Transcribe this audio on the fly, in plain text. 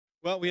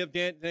Well, we have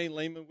Danny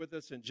Lehman with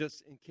us, and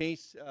just in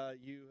case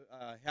you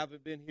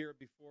haven't been here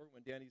before,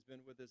 when Danny's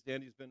been with us,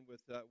 Danny's been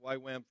with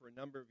YWAM for a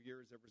number of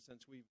years, ever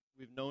since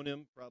we've known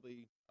him,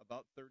 probably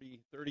about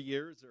 30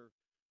 years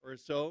or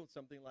so,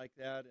 something like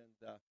that.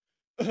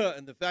 And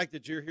and the fact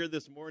that you're here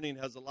this morning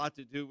has a lot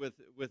to do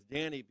with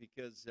Danny,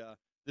 because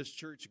this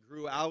church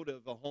grew out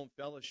of a home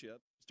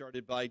fellowship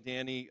started by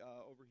Danny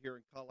over here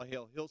in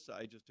Colahale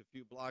Hillside, just a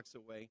few blocks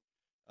away.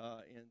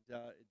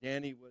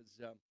 Danny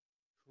was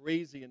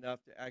crazy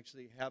enough to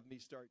actually have me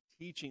start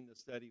teaching the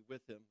study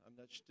with him. I'm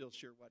not still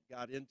sure what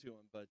got into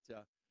him, but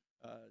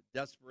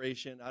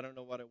desperation, I don't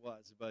know what it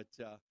was. But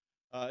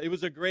it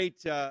was a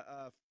great,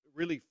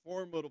 really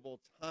formidable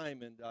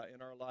time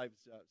in our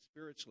lives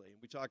spiritually. And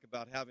we talk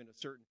about having a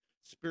certain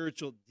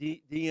spiritual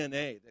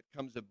DNA that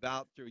comes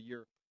about through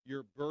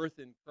your birth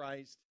in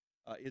Christ.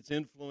 It's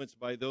influenced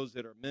by those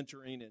that are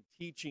mentoring and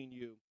teaching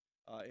you,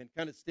 and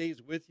kind of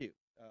stays with you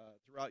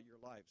throughout your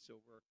life. So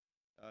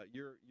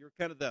you're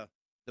kind of the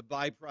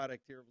byproduct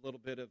here of a little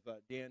bit of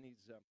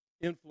Danny's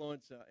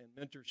influence and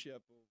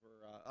mentorship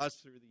over us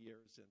through the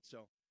years. And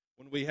so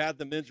when we had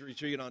the men's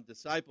retreat on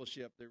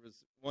discipleship, there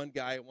was one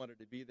guy who wanted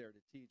to be there to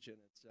teach, and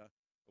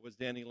it was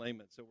Danny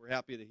Lehman. So we're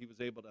happy that he was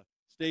able to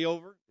stay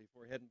over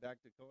before heading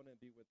back to Kona and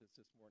be with us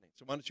this morning.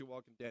 So why don't you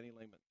welcome Danny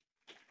Lehman.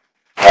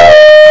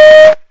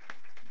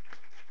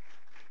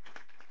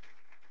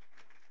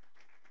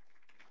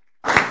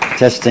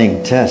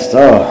 Testing, test.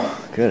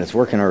 Oh, good. It's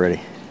working already.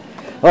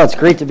 Well, it's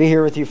great to be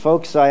here with you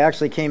folks. I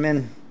actually came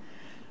in.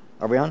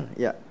 Are we on?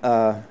 Yeah.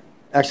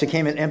 Actually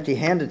came in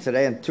empty-handed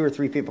today, and 2 or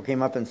 3 people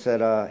came up and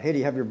said, hey, do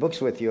you have your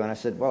books with you? And I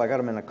said, well, I got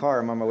them in the car.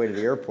 I'm on my way to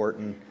the airport.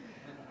 And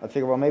I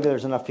figured, well, maybe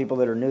there's enough people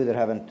that are new that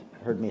haven't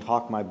heard me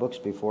hawk my books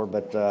before,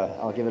 but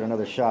I'll give it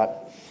another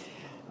shot.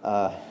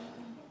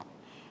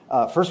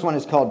 First one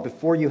is called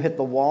Before You Hit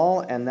the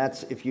Wall, and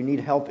that's if you need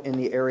help in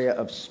the area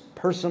of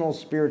personal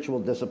spiritual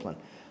discipline.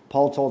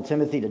 Paul told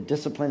Timothy to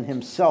discipline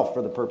himself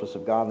for the purpose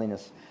of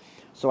godliness.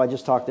 So I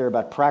just talked there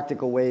about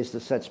practical ways to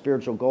set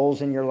spiritual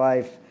goals in your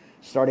life,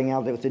 starting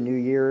out with the new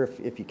year.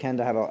 If you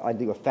can, I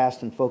do a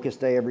fast and focus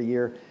day every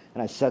year,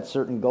 and I set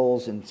certain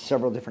goals in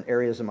several different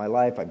areas of my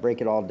life. I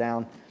break it all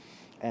down.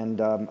 And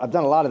I've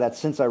done a lot of that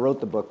since I wrote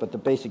the book, but the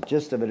basic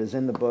gist of it is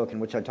in the book, in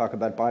which I talk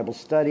about Bible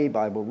study,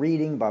 Bible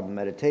reading, Bible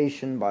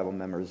meditation, Bible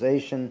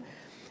memorization,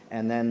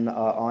 and then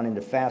on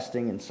into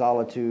fasting and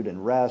solitude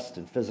and rest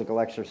and physical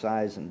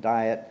exercise and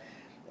diet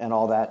and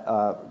all that,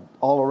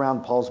 all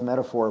around Paul's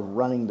metaphor of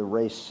running the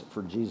race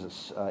for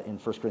Jesus in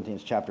 1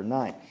 Corinthians chapter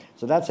 9.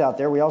 So that's out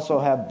there. We also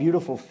have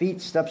Beautiful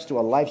Feet, Steps to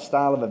a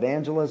Lifestyle of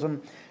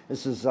Evangelism.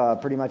 This is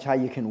pretty much how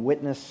you can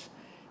witness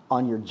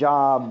on your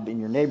job, in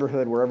your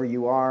neighborhood, wherever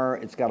you are.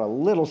 It's got a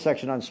little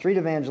section on street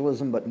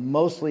evangelism, but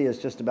mostly it's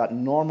just about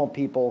normal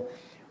people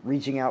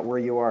reaching out where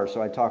you are.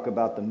 So I talk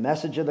about the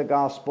message of the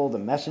gospel, the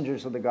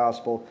messengers of the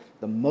gospel,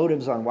 the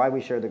motives on why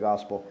we share the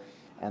gospel,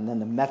 and then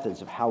the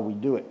methods of how we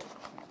do it.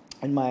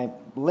 And my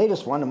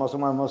latest one, the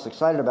one I'm most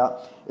excited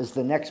about, is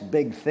the next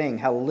big thing,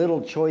 how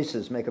little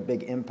choices make a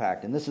big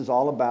impact. And this is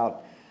all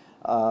about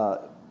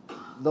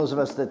those of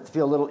us that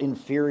feel a little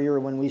inferior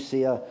when we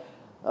see a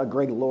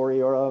Greg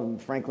Laurie or a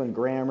Franklin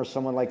Graham or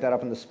someone like that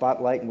up in the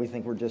spotlight, and we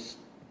think we're just,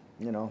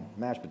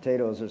 mashed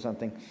potatoes or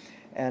something.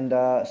 And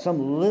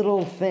some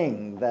little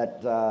thing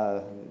that,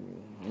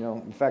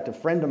 in fact, a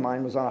friend of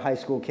mine was on a high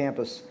school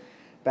campus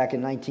back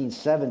in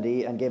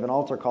 1970 and gave an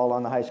altar call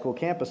on the high school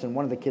campus, and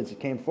one of the kids that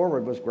came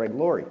forward was Greg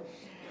Laurie.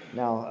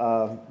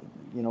 Now,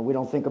 we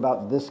don't think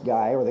about this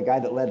guy or the guy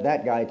that led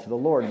that guy to the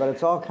Lord, but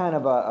it's all kind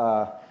of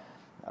a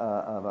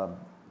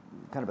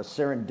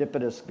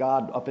serendipitous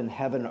God up in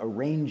heaven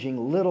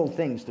arranging little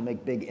things to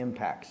make big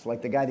impacts,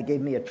 like the guy that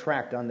gave me a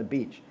tract on the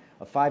beach,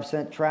 a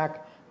 5-cent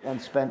tract, and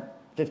spent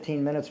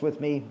 15 minutes with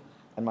me,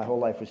 and my whole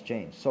life was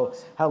changed. So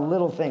how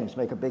little things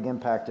make a big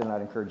impact, and I'd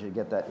encourage you to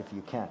get that if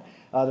you can.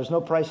 There's no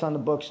price on the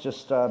books.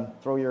 Just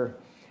throw your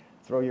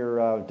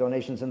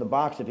donations in the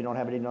box. If you don't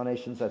have any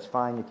donations, that's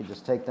fine. You can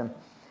just take them,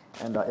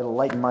 and it'll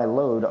lighten my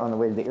load on the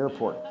way to the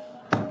airport.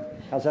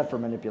 How's that for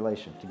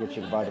manipulation, to get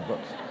you to buy the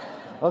books?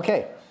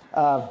 Okay,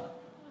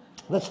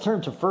 let's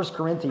turn to 1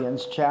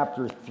 Corinthians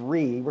chapter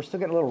 3. We're still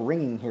getting a little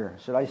ringing here.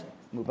 Should I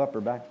move up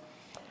or back?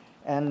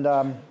 And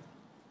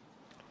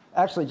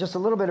actually, just a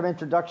little bit of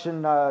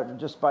introduction,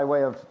 just by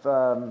way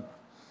of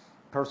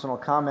personal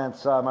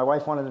comments. My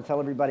wife wanted to tell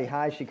everybody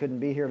hi. She couldn't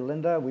be here.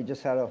 Linda, we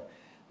just had a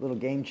little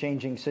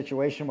game-changing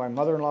situation. My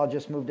mother-in-law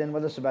just moved in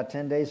with us about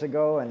 10 days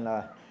ago, and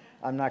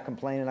I'm not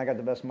complaining. I got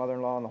the best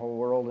mother-in-law in the whole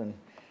world,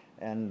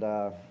 and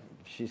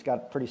she's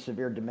got pretty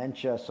severe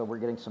dementia, so we're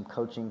getting some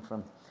coaching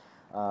from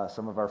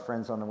some of our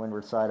friends on the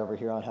Windward side over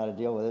here on how to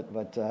deal with it.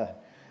 But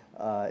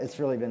it's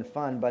really been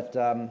fun. But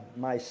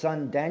my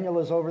son Daniel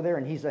is over there,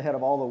 and he's the head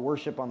of all the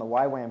worship on the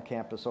YWAM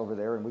campus over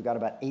there, and we've got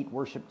about 8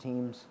 worship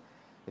teams.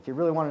 If you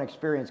really want an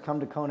experience, come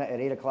to Kona at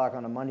 8 o'clock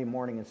on a Monday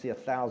morning and see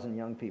 1,000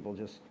 young people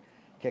just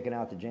kicking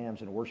out the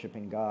jams and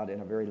worshiping God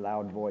in a very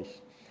loud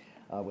voice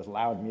with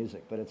loud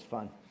music, but it's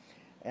fun.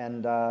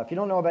 And if you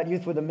don't know about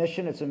Youth with a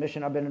Mission, it's a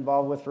mission I've been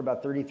involved with for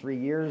about 33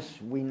 years.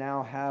 We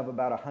now have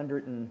about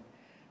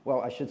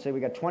we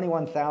got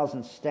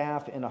 21,000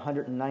 staff in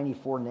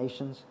 194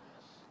 nations.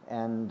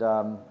 And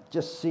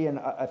just seeing,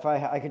 if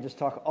I could just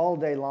talk all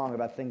day long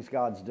about things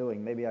God's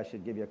doing, maybe I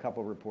should give you a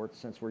couple reports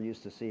since we're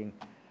used to seeing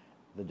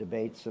the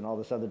debates and all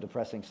this other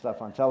depressing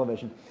stuff on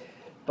television.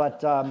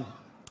 But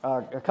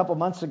a couple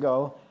months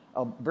ago,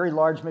 a very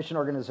large mission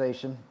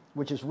organization,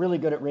 which is really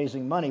good at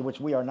raising money,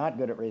 which we are not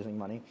good at raising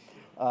money,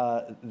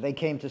 they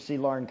came to see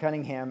Lauren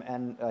Cunningham,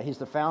 and he's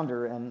the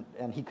founder,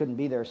 and he couldn't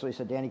be there, so he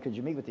said, Danny, could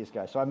you meet with these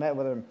guys? So I met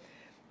with him.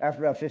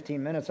 After about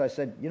 15 minutes, I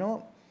said,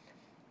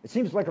 it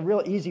seems like a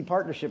real easy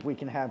partnership we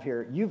can have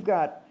here. You've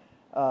got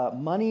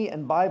money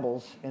and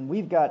Bibles, and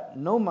we've got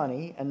no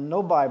money and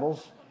no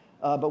Bibles,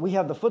 but we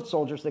have the foot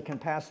soldiers that can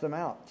pass them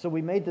out. So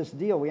we made this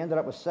deal. We ended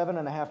up with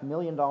 $7.5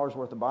 million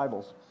worth of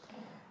Bibles,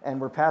 and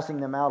we're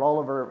passing them out all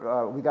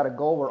over. We got a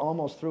goal. We're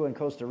almost through in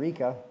Costa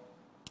Rica,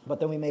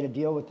 but then we made a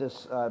deal with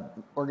this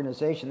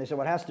organization. They said,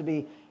 well, it has to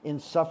be in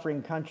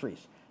suffering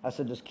countries. I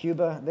said, does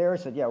Cuba there? I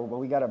said, yeah, well,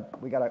 we got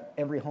a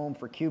Every Home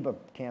for Cuba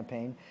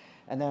campaign.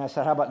 And then I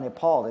said, how about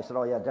Nepal? They said,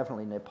 oh, yeah,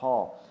 definitely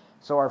Nepal.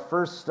 So our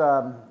first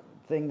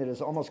thing that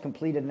is almost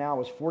completed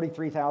now is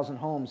 43,000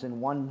 homes in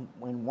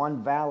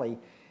one valley,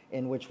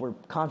 in which we're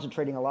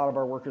concentrating a lot of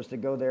our workers to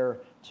go there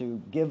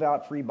to give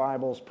out free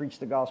Bibles, preach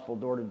the gospel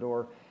door to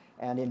door.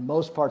 And in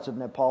most parts of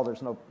Nepal,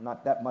 there's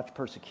not that much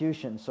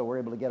persecution, so we're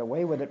able to get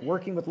away with it,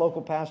 working with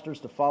local pastors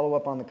to follow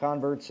up on the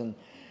converts, and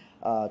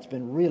it's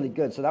been really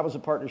good. So that was a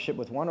partnership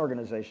with one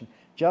organization.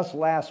 Just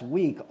last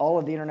week, all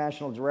of the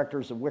international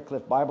directors of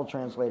Wycliffe Bible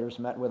translators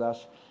met with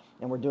us,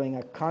 and we're doing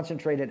a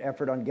concentrated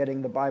effort on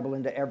getting the Bible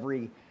into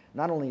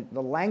not only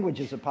the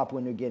languages of Papua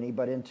New Guinea,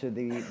 but into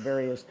the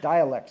various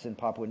dialects in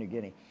Papua New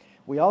Guinea.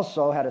 We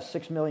also had a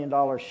 $6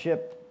 million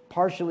ship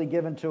partially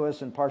given to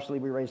us and partially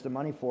we raised the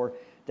money for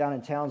down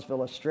in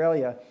Townsville,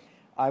 Australia.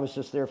 I was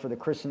just there for the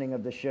christening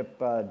of the ship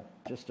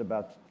just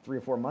about 3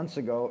 or 4 months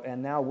ago,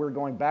 and now we're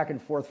going back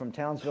and forth from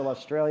Townsville,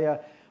 Australia,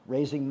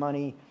 raising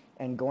money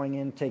and going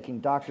in, taking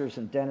doctors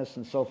and dentists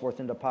and so forth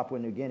into Papua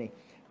New Guinea.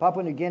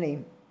 Papua New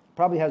Guinea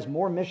probably has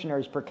more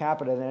missionaries per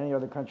capita than any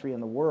other country in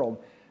the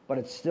world, but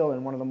it's still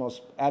in one of the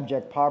most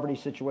abject poverty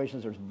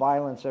situations. There's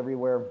violence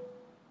everywhere,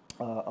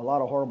 a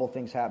lot of horrible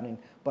things happening,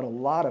 but a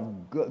lot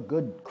of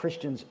good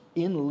Christians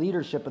in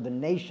leadership of the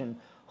nation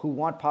who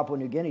want Papua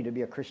New Guinea to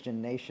be a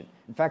Christian nation.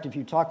 In fact, if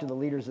you talk to the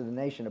leaders of the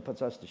nation, it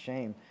puts us to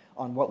shame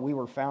on what we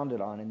were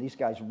founded on, and these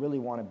guys really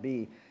want to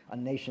be a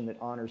nation that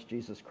honors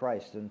Jesus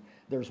Christ. And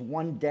there's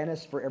one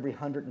dentist for every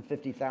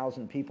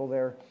 150,000 people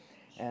there,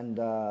 and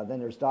then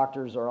there's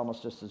doctors are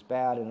almost just as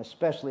bad, and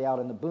especially out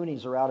in the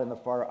boonies or out in the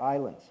far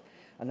islands.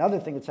 Another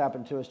thing that's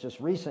happened to us just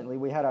recently,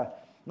 we had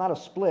not a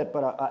split,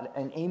 but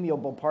an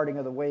amiable parting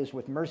of the ways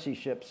with Mercy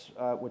Ships,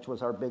 which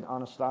was our big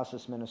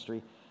Anastasis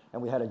ministry,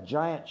 and we had a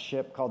giant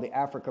ship called the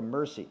Africa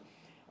Mercy.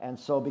 And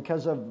so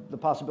because of the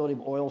possibility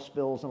of oil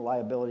spills and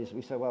liabilities,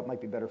 we said, well, it might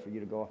be better for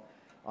you to go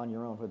on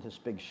your own with this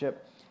big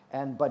ship.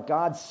 But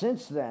God,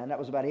 since then, that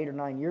was about 8 or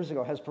 9 years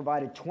ago, has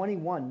provided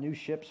 21 new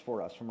ships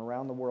for us from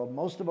around the world,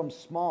 most of them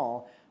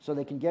small, so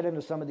they can get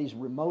into some of these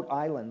remote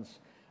islands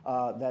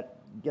that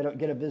get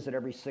a visit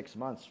every 6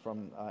 months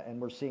and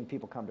we're seeing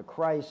people come to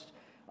Christ.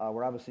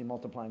 We're obviously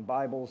multiplying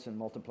Bibles and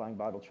multiplying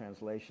Bible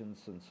translations,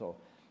 and so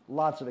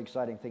lots of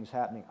exciting things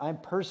happening.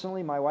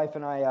 My wife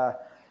and I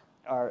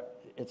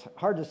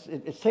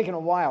it's taken a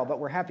while, but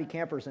we're happy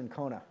campers in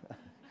Kona.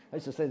 I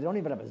used to say they don't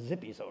even have a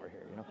Zippies over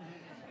here,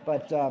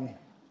 But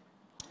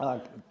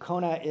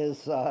Kona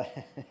is,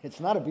 it's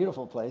not a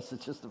beautiful place.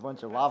 It's just a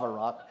bunch of lava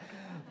rock.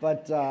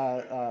 But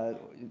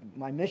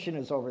my mission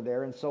is over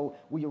there. And so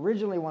we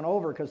originally went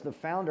over because the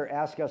founder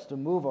asked us to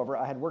move over.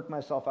 I had worked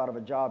myself out of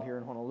a job here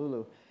in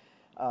Honolulu,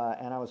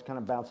 and I was kind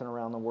of bouncing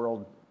around the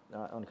world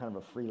on kind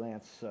of a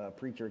freelance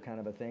preacher kind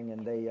of a thing,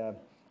 and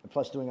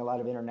plus doing a lot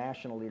of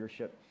international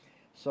leadership.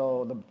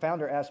 So the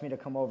founder asked me to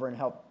come over and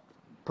help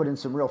put in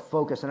some real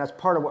focus, and that's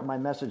part of what my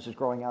message is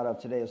growing out of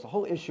today, is the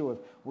whole issue of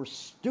we're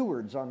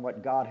stewards on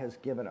what God has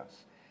given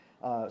us.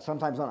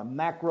 Sometimes on a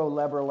macro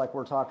level like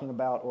we're talking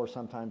about, or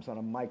sometimes on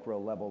a micro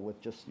level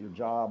with just your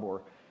job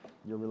or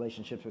your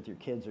relationships with your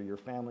kids or your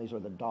families or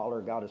the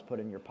dollar God has put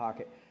in your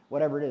pocket.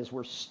 Whatever it is,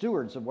 we're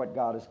stewards of what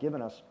God has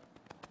given us.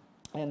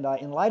 And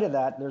in light of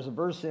that, there's a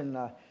verse in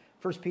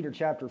 1 Peter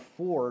chapter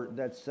 4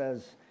 that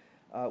says,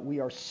 we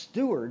are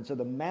stewards of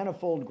the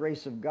manifold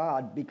grace of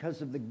God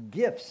because of the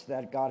gifts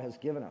that God has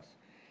given us.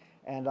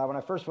 And when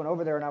I first went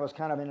over there and I was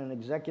kind of in an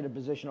executive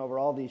position over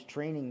all these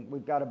training,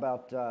 we've got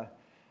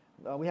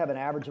we have an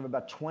average of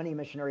about 20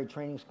 missionary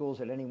training schools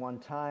at any one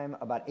time.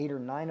 About 8 or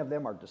 9 of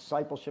them are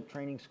discipleship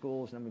training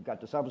schools, and then we've got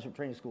discipleship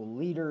training school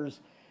leaders,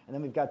 and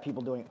then we've got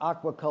people doing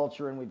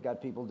aquaculture, and we've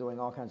got people doing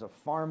all kinds of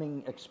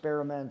farming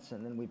experiments,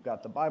 and then we've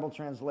got the Bible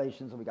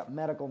translations, and we've got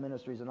medical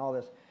ministries and all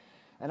this.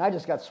 And I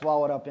just got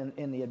swallowed up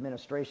in the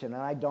administration,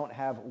 and I don't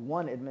have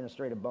one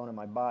administrative bone in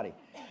my body.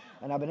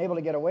 And I've been able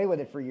to get away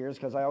with it for years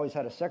because I always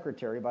had a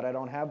secretary, but I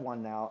don't have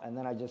one now. And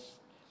then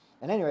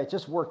And anyway, it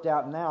just worked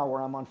out now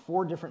where I'm on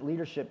 4 different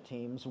leadership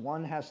teams.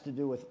 One has to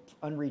do with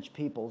unreached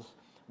peoples.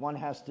 One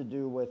has to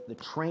do with the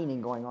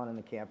training going on in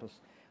the campus.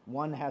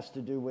 One has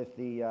to do with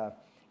the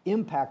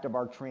impact of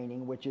our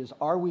training, which is,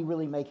 are we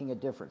really making a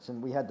difference?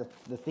 And we had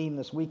the theme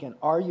this weekend,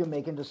 are you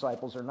making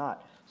disciples or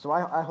not? So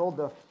I hold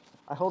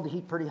the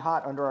heat pretty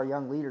hot under our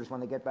young leaders when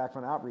they get back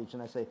from outreach,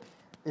 and I say,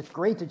 it's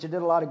great that you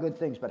did a lot of good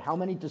things, but how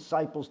many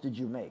disciples did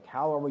you make?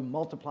 How are we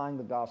multiplying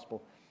the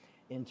gospel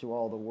into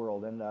all the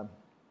world? And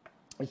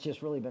it's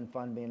just really been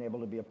fun being able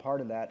to be a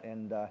part of that.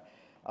 And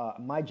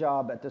my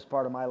job at this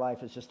part of my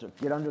life is just to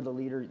get under the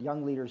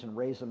young leaders and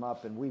raise them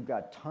up, and we've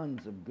got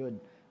tons of good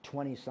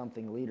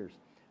 20-something leaders.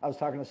 I was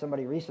talking to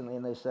somebody recently,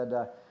 and they said,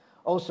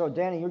 oh, so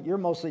Danny, you're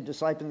mostly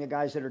discipling the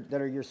guys that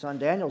are your son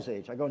Daniel's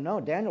age. I go, no,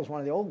 Daniel's one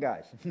of the old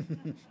guys.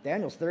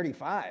 Daniel's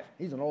 35.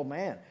 He's an old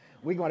man.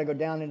 We want to go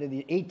down into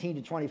the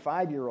 18 to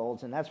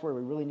 25-year-olds, and that's where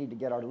we really need to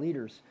get our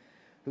leaders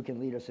who can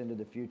lead us into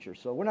the future.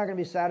 So we're not going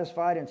to be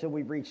satisfied until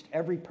we've reached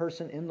every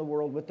person in the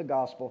world with the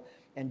gospel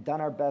and done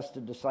our best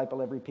to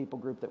disciple every people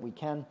group that we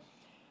can.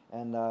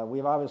 And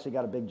we've obviously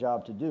got a big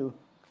job to do,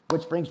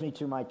 which brings me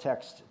to my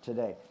text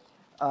today.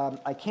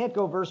 I can't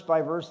go verse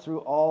by verse through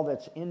all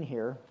that's in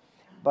here,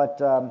 but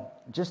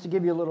just to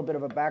give you a little bit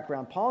of a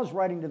background, Paul is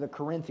writing to the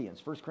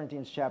Corinthians, 1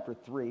 Corinthians chapter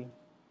 3,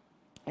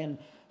 and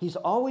he's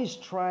always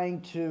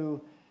trying to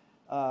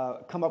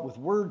come up with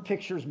word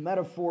pictures,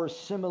 metaphors,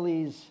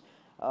 similes,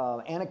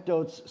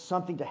 anecdotes,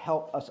 something to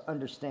help us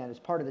understand. It's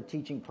part of the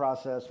teaching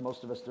process.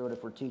 Most of us do it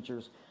if we're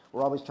teachers.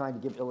 We're always trying to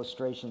give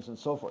illustrations and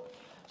so forth.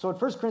 So in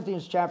 1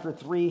 Corinthians chapter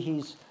 3,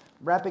 he's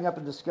wrapping up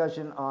a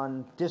discussion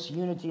on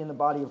disunity in the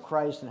body of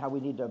Christ and how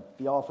we need to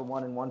be all for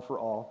one and one for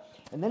all.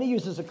 And then he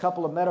uses a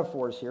couple of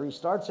metaphors here. He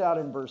starts out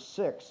in verse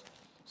 6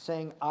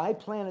 saying, I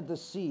planted the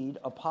seed,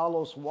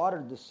 Apollos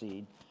watered the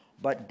seed,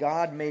 but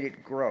God made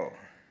it grow.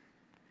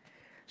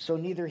 So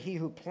neither he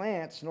who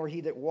plants nor he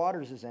that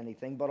waters is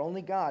anything, but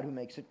only God who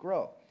makes it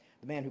grow.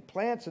 The man who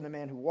plants and the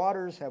man who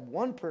waters have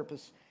one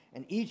purpose,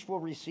 and each will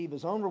receive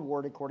his own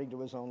reward according to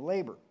his own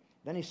labor.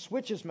 Then he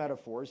switches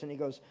metaphors and he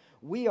goes,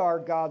 we are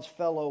God's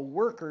fellow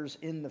workers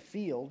in the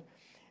field,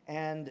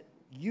 and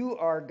you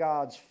are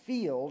God's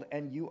field,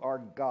 and you are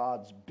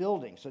God's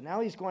building. So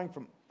now he's going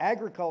from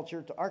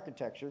agriculture to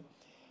architecture,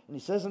 and he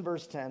says in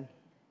verse 10,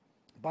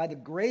 by the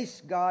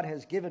grace God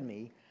has given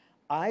me,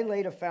 I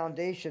laid a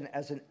foundation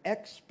as an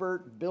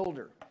expert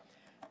builder.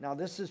 Now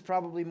this is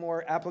probably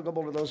more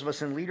applicable to those of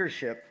us in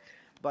leadership,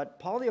 but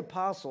Paul the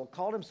Apostle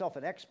called himself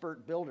an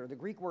expert builder. The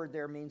Greek word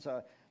there means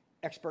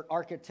expert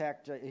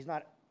architect. He's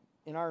not,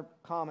 in our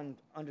common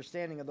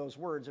understanding of those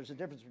words, there's a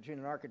difference between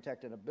an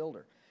architect and a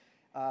builder.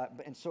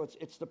 And so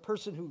it's the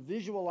person who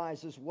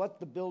visualizes what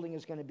the building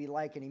is going to be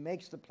like, and he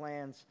makes the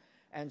plans,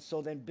 and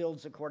so then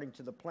builds according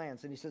to the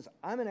plans. And he says,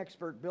 I'm an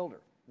expert builder.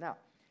 Now,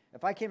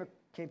 if I came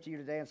to you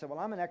today and said, well,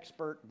 I'm an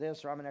expert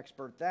this or I'm an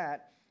expert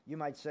that, you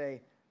might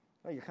say,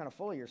 well, you're kind of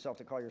full of yourself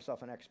to call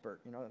yourself an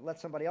expert. You know, let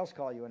somebody else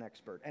call you an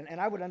expert.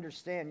 And I would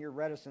understand your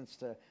reticence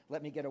to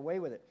let me get away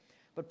with it.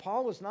 But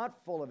Paul was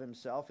not full of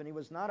himself, and he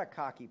was not a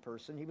cocky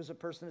person. He was a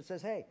person that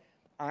says, hey,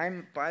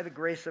 I'm, by the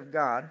grace of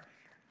God,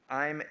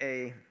 I'm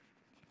a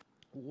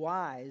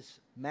wise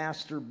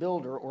master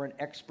builder or an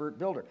expert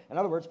builder. In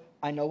other words,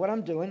 I know what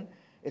I'm doing.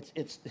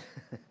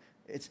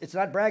 It's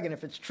not bragging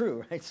if it's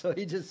true, right? So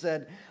he just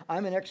said,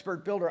 I'm an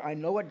expert builder. I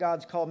know what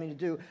God's called me to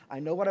do. I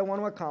know what I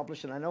want to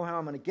accomplish, and I know how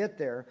I'm going to get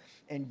there.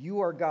 And you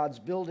are God's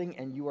building,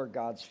 and you are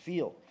God's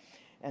field.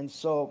 And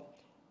so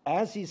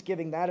as he's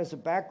giving that as a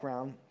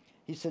background,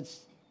 he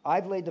says,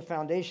 I've laid the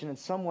foundation, and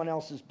someone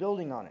else is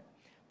building on it.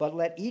 But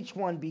let each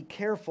one be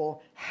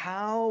careful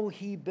how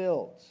he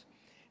builds.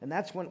 And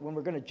that's when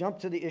we're going to jump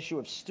to the issue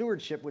of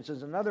stewardship, which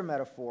is another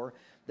metaphor,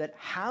 that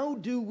how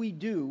do we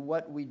do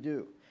what we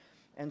do?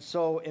 And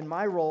so in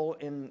my role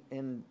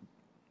in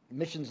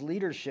missions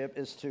leadership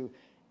is to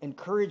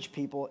encourage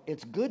people.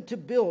 It's good to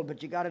build,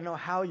 but you got to know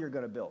how you're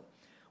going to build.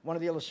 One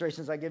of the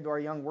illustrations I give to our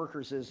young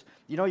workers is,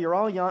 you know, you're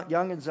all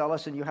young and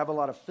zealous, and you have a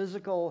lot of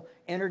physical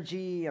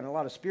energy and a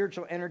lot of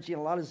spiritual energy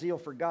and a lot of zeal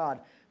for God,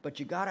 but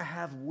you got to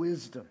have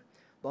wisdom.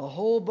 The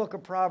whole book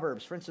of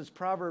Proverbs, for instance,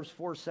 Proverbs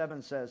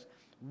 4:7 says,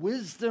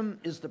 wisdom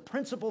is the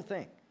principal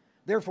thing.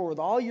 Therefore, with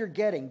all you're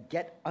getting,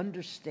 get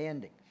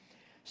understanding.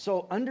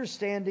 So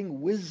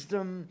understanding,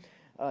 wisdom,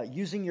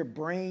 using your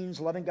brains,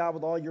 loving God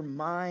with all your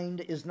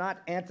mind is not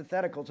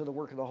antithetical to the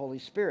work of the Holy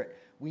Spirit.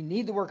 We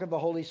need the work of the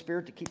Holy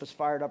Spirit to keep us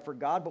fired up for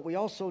God, but we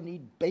also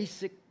need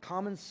basic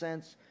common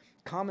sense,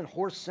 common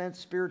horse sense,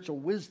 spiritual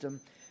wisdom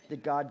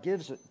that God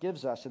gives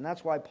us. And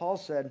that's why Paul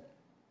said,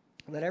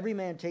 let every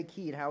man take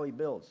heed how he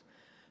builds.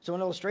 So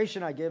an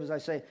illustration I give is I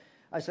say,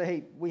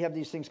 hey, we have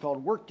these things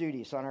called work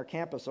duties on our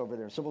campus over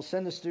there. So we'll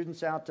send the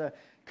students out to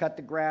cut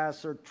the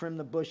grass or trim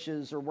the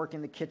bushes or work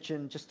in the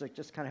kitchen just to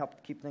kind of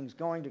help keep things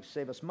going to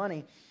save us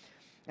money.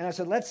 And I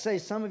said, let's say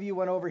some of you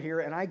went over here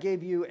and I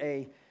gave you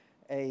a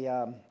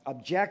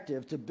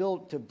objective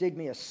to dig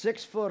me a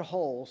 6-foot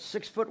hole,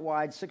 6 foot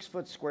wide, 6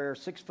 foot square,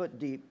 6 foot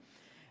deep.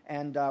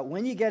 And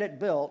when you get it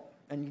built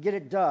and you get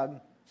it dug,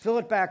 fill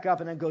it back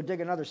up, and then go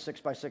dig another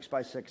 6 by 6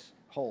 by 6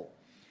 hole.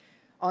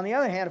 On the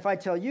other hand, if I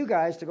tell you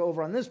guys to go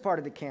over on this part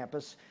of the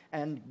campus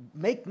and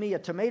make me a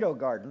tomato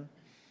garden,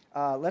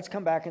 let's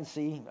come back and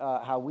see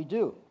how we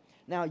do.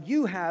 Now,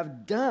 you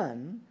have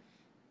done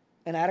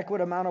an adequate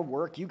amount of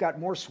work. You got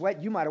more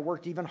sweat. You might have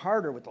worked even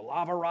harder with the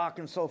lava rock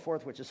and so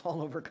forth, which is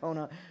all over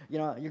Kona. You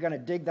know, you're going to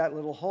dig that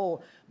little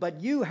hole.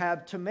 But you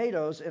have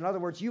tomatoes. In other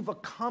words, you've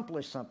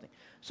accomplished something.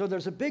 So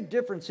there's a big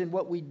difference in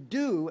what we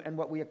do and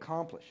what we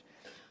accomplish.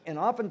 And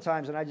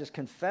oftentimes, and I just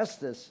confess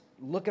this,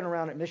 looking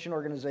around at mission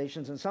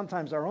organizations and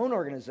sometimes our own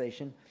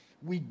organization,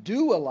 we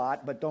do a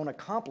lot but don't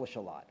accomplish a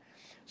lot.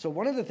 So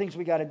one of the things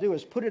we got to do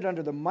is put it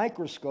under the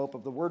microscope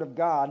of the Word of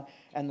God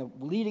and the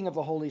leading of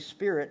the Holy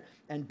Spirit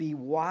and be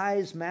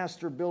wise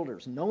master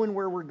builders, knowing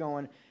where we're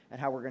going and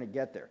how we're going to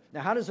get there.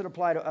 Now, how does it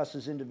apply to us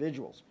as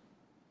individuals?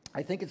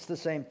 I think it's the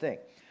same thing.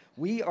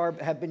 We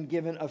have been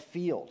given a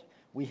field.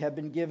 We have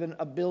been given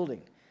a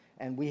building.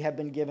 And we have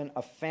been given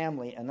a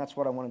family. And that's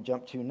what I want to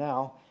jump to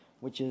now,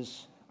 which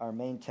is our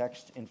main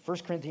text in 1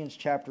 Corinthians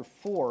chapter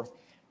 4,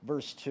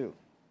 verse 2.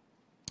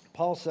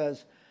 Paul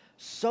says,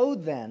 "So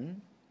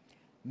then,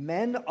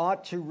 men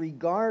ought to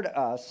regard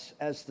us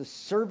as the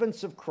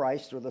servants of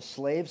Christ, or the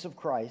slaves of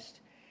Christ,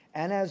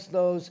 and as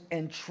those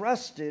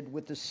entrusted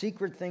with the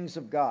secret things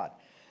of God."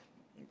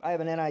 I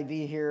have an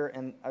NIV here,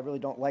 and I really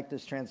don't like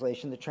this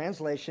translation. The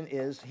translation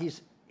is,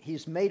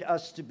 He's made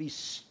us to be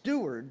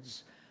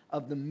stewards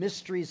of the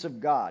mysteries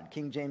of God.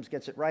 King James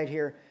gets it right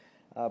here,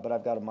 but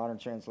I've got a modern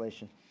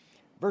translation.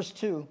 Verse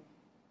 2,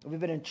 we've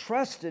been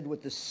entrusted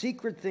with the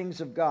secret things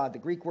of God. The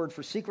Greek word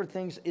for secret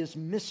things is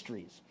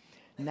mysteries.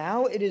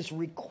 Now it is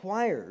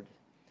required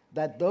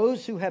that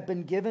those who have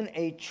been given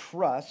a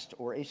trust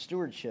or a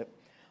stewardship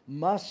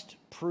must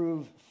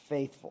prove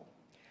faithful.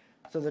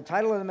 So the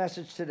title of the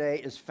message today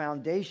is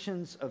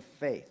Foundations of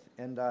Faith.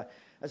 And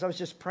as I was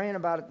just praying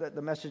about it,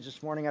 the message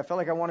this morning, I felt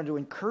like I wanted to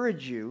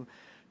encourage you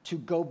to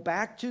go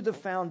back to the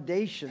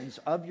foundations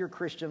of your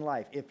Christian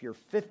life. If you're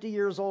 50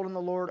 years old in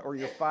the Lord or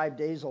you're 5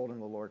 days old in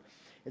the Lord.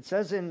 It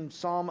says in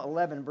Psalm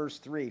 11, verse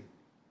 3,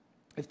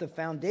 "If the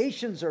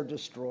foundations are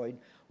destroyed,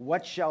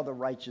 what shall the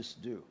righteous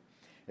do?"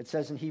 It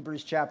says in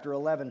Hebrews chapter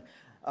 11,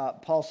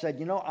 Paul said,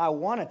 you know, I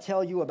want to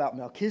tell you about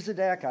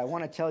Melchizedek. I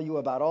want to tell you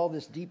about all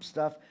this deep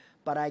stuff,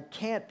 but I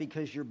can't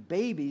because you're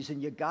babies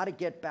and you got to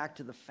get back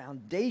to the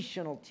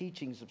foundational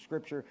teachings of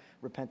Scripture,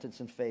 repentance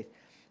and faith,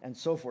 and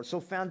so forth.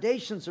 So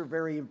foundations are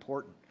very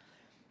important.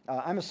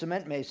 I'm a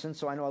cement mason,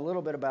 so I know a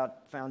little bit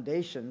about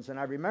foundations. And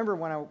I remember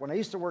when I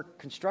used to work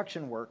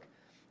construction work,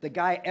 the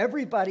guy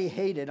everybody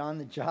hated on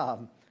the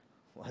job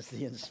was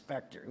the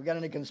inspector. We got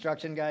any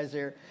construction guys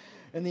here?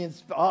 And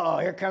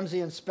here comes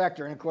the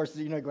inspector. And of course,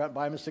 you know, go out and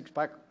buy him a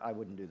six-pack. I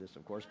wouldn't do this,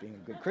 of course, being a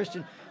good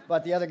Christian.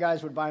 But the other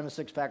guys would buy him a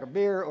six-pack of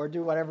beer or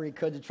do whatever he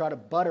could to try to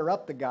butter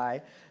up the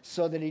guy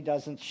so that he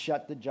doesn't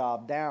shut the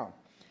job down.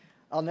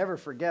 I'll never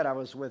forget, I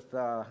was with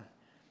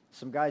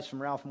some guys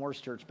from Ralph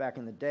Moore's church back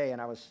in the day,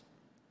 and I was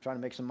trying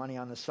to make some money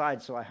on the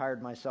side, so I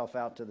hired myself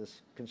out to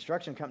this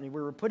construction company.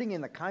 We were putting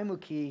in the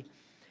Kaimuki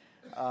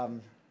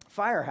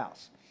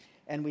firehouse,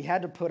 and we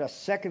had to put a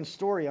second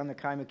story on the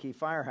Kaimuki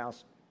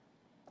firehouse.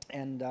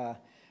 And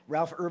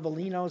Ralph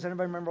Ervolino, does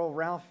anybody remember old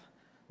Ralph?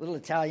 Little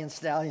Italian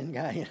stallion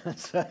guy, you know?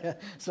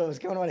 So it was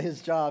going on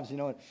his jobs, you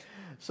know.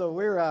 So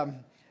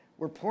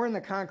we're pouring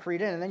the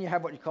concrete in, and then you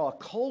have what you call a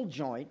cold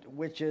joint,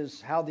 which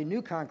is how the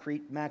new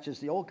concrete matches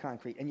the old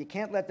concrete. And you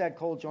can't let that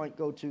cold joint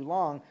go too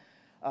long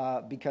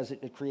because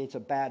it creates a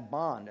bad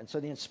bond. And so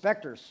the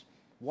inspector's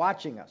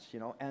watching us, you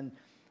know, and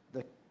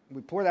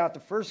we poured out the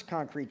first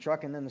concrete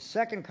truck, and then the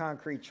second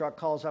concrete truck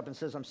calls up and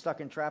says, I'm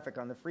stuck in traffic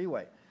on the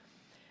freeway.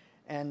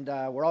 And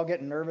we're all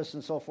getting nervous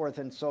and so forth.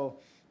 And so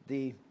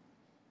the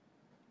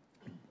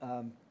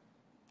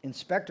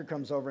inspector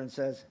comes over and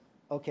says,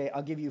 okay,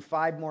 I'll give you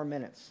 5 more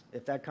minutes.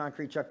 If that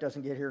concrete truck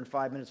doesn't get here in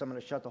 5 minutes, I'm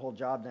going to shut the whole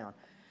job down.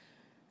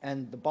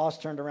 And the boss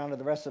turned around to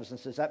the rest of us and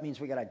says, that means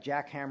we got to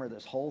jackhammer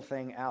this whole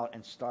thing out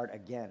and start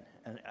again.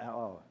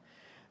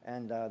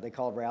 And they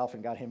called Ralph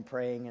and got him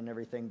praying and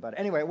everything. But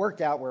anyway, it worked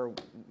out where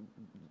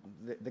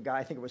the guy,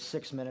 I think it was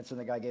 6 minutes, and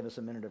the guy gave us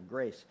a minute of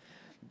grace.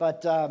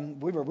 But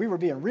we were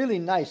being really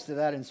nice to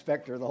that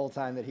inspector the whole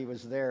time that he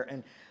was there.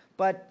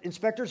 But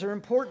inspectors are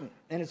important,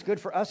 and it's good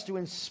for us to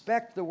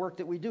inspect the work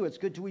that we do. It's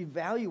good to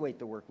evaluate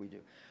the work we do.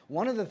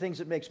 One of the things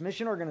that makes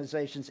mission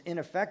organizations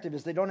ineffective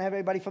is they don't have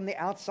anybody from the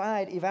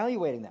outside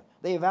evaluating them.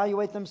 They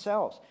evaluate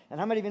themselves. And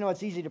how many of you know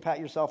it's easy to pat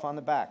yourself on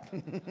the back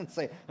and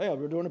say, hey,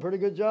 we're doing a pretty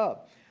good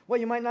job. Well,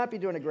 you might not be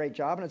doing a great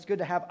job, and it's good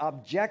to have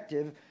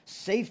objective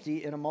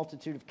safety in a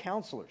multitude of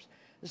counselors.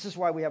 This is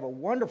why we have a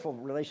wonderful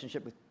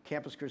relationship with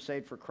Campus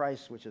Crusade for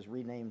Christ, which is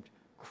renamed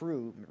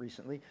Cru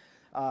recently,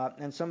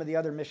 and some of the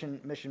other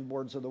mission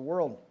boards of the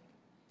world,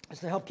 is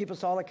to help keep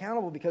us all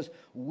accountable, because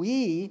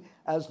we,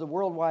 as the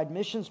worldwide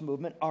missions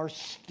movement, are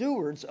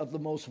stewards of the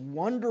most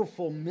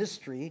wonderful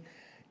mystery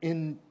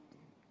in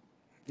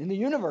the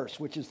universe,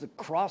 which is the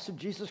cross of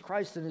Jesus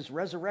Christ and his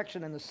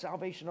resurrection and the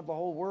salvation of the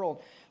whole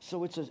world.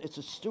 So it's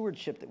a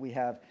stewardship that we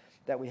have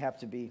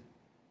to be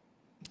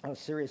I was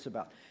serious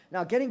about.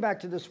 Now, getting back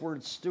to this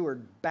word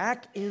steward,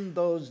 back in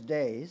those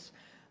days,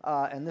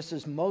 and this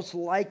is most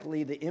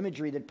likely the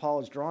imagery that Paul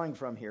is drawing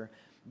from here,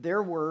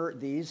 there were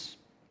these,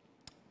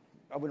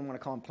 I wouldn't want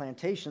to call them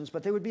plantations,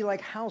 but they would be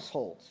like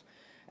households.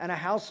 And a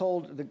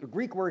household, the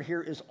Greek word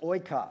here is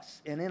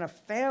oikos. And in a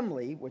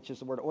family, which is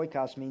the word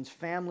oikos, means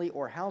family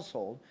or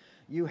household,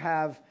 you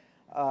have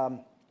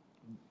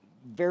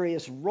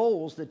various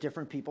roles that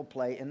different people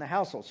play in the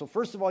household. So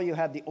first of all, you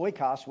have the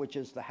oikos, which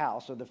is the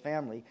house or the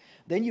family.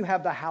 Then you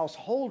have the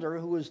householder,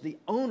 who is the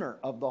owner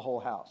of the whole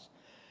house.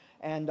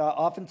 And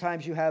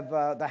oftentimes you have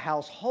the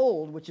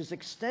household, which is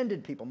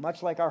extended people,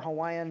 much like our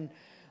Hawaiian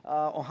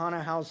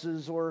ohana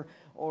houses or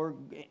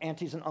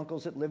aunties and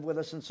uncles that live with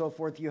us and so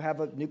forth. You have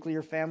a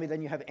nuclear family,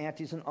 then you have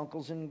aunties and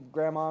uncles and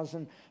grandmas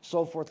and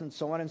so forth and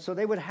so on. And so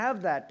they would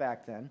have that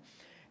back then.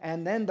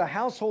 And then the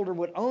householder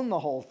would own the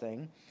whole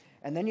thing.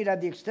 And then you'd have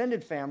the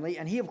extended family,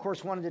 and he, of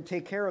course, wanted to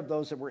take care of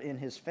those that were in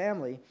his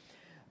family.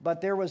 But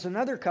there was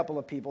another couple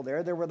of people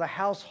there. There were the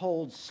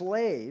household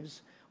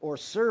slaves or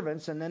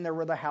servants, and then there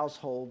were the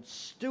household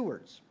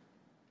stewards.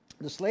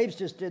 The slaves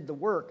just did the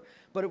work,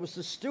 but it was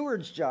the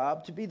steward's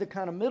job to be the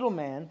kind of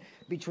middleman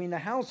between the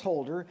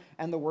householder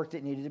and the work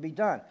that needed to be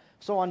done.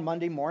 So on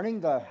Monday morning,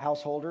 the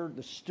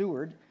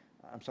steward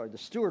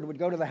would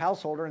go to the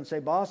householder and say,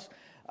 "Boss,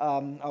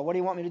 what do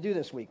you want me to do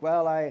this week?"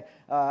 "Well, I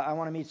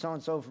want to meet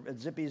so-and-so at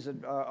Zippy's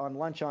on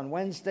lunch on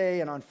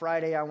Wednesday, and on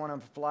Friday I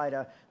want to fly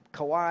to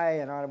Kauai,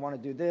 and I want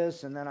to do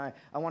this, and then I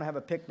want to have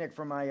a picnic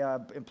for my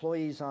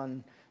employees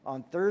on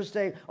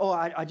Thursday. Oh,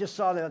 I just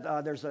saw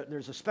that there's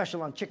a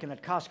special on chicken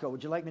at Costco.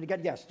 Would you like me to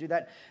get?" "Yes, do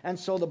that." And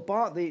so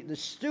the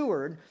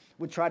steward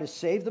would try to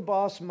save the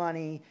boss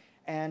money,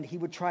 and he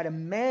would try to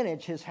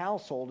manage his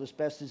household as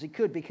best as he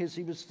could because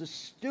he was the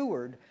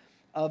steward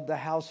of the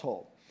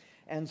household.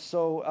 And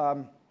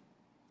so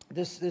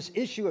this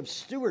issue of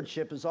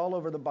stewardship is all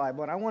over the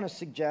Bible, and I want to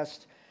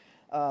suggest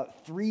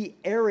 3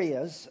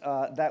 areas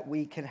that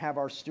we can have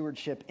our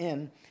stewardship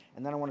in,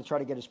 and then I want to try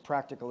to get as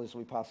practical as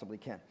we possibly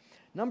can.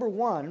 Number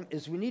 1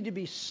 is we need to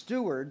be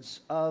stewards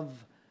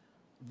of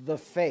the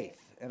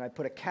faith, and I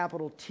put a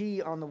capital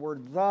T on the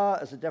word "the"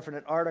 as a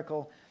definite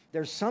article.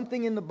 There's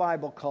something in the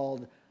Bible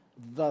called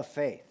the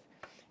faith.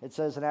 It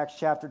says in Acts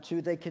chapter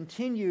 2, they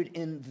continued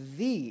in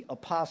the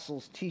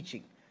apostles'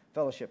 teaching,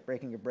 fellowship,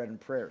 breaking of bread, and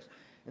prayers.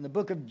 In the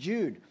book of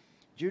Jude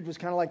was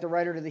kind of like the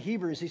writer to the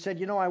Hebrews. He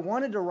said, I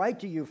wanted to write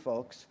to you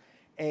folks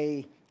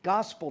a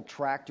gospel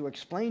tract to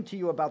explain to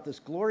you about this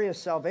glorious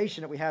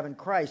salvation that we have in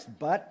Christ,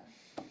 but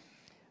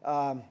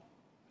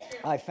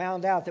I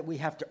found out that we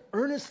have to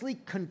earnestly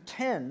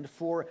contend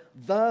for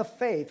the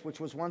faith which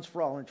was once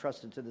for all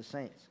entrusted to the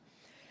saints.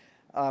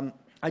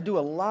 I do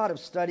a lot of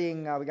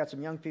studying. We got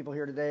some young people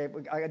here today.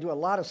 I do a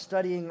lot of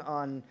studying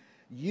on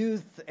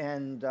youth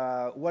and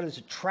what is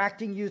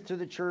attracting youth to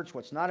the church,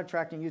 what's not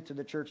attracting youth to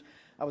the church.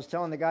 I was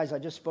telling the guys I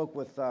just spoke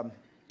with a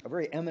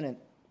very eminent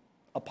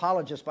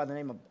apologist by the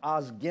name of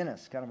Os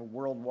Guinness, kind of a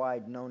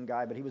worldwide known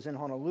guy, but he was in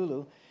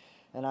Honolulu,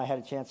 and I had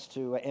a chance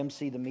to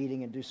MC the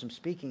meeting and do some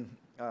speaking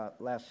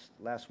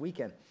last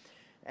weekend.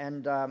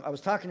 And I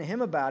was talking to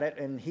him about it,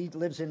 and he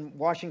lives in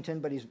Washington,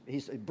 but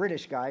he's a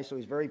British guy, so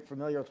he's very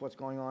familiar with what's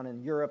going on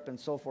in Europe and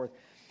so forth.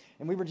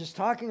 And we were just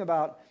talking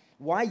about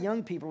why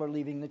young people are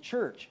leaving the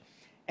church.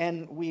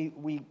 And we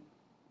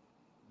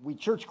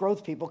church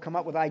growth people come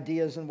up with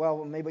ideas, and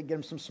well, maybe we get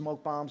them some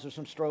smoke bombs or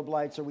some strobe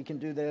lights, or we can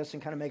do this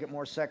and kind of make it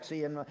more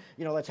sexy, and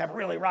let's have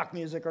really rock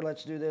music, or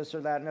let's do this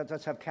or that, and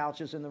let's have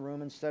couches in the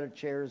room instead of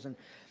chairs.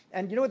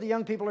 And you know what the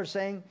young people are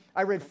saying?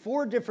 I read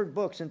 4 different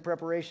books in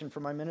preparation for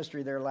my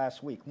ministry there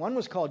last week. One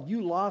was called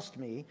 "You Lost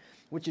Me,"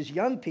 which is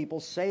young people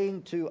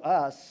saying to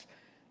us,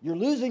 "You're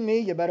losing me,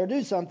 you better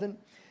do something."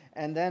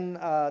 And then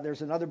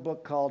there's another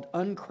book called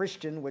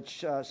 "Unchristian,"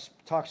 which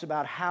talks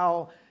about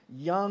how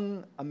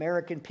young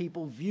American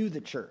people view the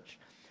church.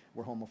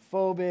 We're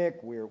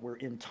homophobic, we're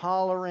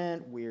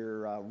intolerant,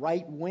 we're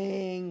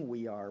right-wing,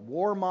 we are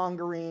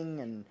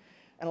warmongering, and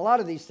a lot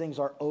of these things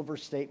are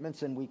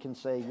overstatements, and we can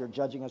say you're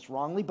judging us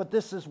wrongly, but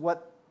this is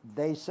what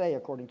they say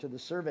according to the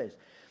surveys.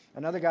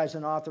 Another guy's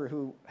an author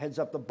who heads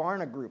up the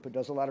Barna Group, who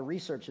does a lot of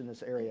research in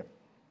this area.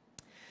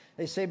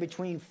 They say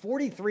between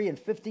 43 and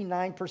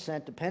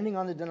 59%, depending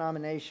on the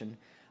denomination,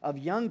 of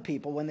young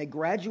people, when they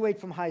graduate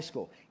from high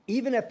school,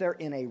 even if they're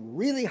in a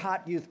really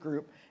hot youth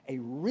group, a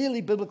really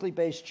biblically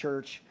based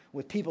church,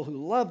 with people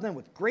who love them,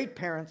 with great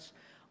parents,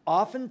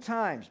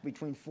 oftentimes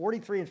between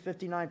 43 and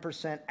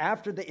 59%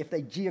 if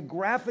they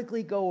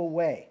geographically go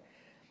away,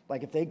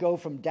 like if they go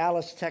from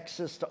Dallas,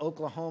 Texas to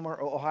Oklahoma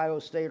or Ohio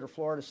State or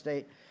Florida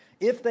State,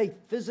 if they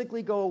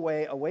physically go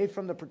away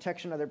from the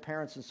protection of their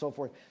parents and so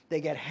forth,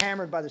 they get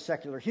hammered by the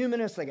secular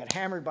humanists, they get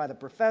hammered by the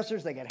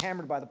professors, they get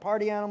hammered by the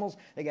party animals,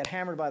 they get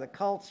hammered by the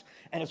cults,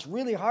 and it's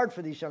really hard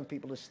for these young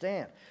people to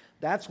stand.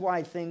 That's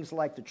why things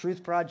like the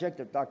Truth Project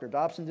that Dr.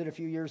 Dobson did a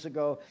few years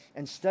ago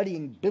and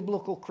studying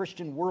biblical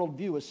Christian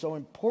worldview is so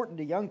important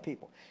to young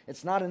people.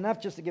 It's not enough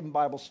just to give them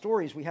Bible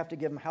stories. We have to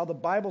give them how the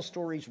Bible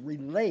stories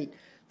relate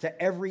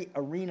to every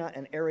arena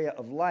and area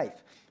of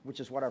life, which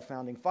is what our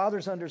founding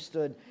fathers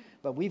understood.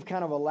 But we've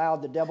kind of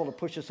allowed the devil to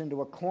push us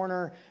into a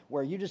corner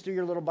where you just do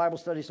your little Bible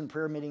studies and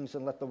prayer meetings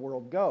and let the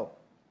world go.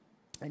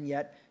 And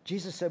yet,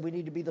 Jesus said we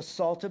need to be the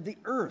salt of the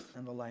earth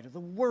and the light of the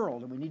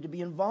world. And we need to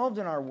be involved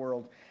in our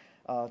world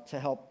to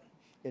help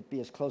it be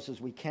as close as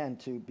we can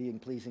to being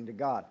pleasing to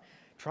God.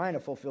 Trying to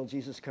fulfill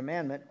Jesus'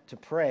 commandment to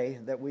pray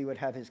that we would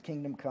have his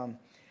kingdom come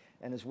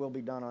and his will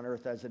be done on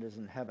earth as it is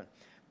in heaven.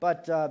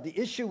 But the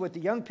issue with the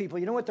young people,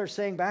 you know what they're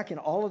saying back in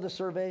all of the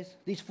surveys?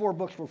 These 4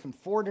 books were from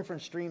 4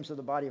 different streams of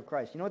the body of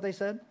Christ. You know what they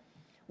said?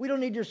 We don't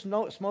need your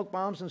smoke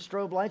bombs and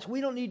strobe lights.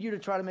 We don't need you to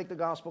try to make the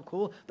gospel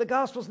cool. The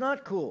gospel's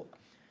not cool.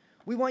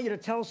 We want you to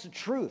tell us the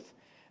truth.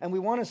 And we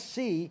want to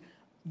see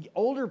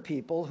older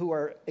people who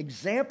are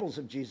examples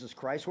of Jesus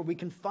Christ where we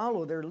can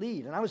follow their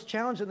lead. And I was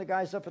challenging the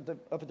guys up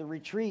at the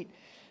retreat.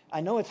 I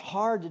know it's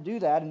hard to do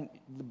that, and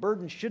the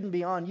burden shouldn't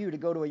be on you to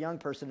go to a young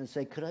person and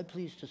say, could I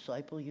please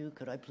disciple you?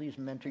 Could I please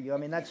mentor you? I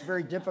mean, that's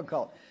very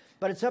difficult.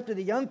 But it's up to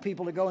the young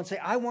people to go and say,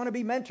 I want to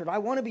be mentored. I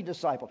want to be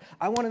discipled.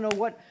 I want to know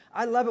what.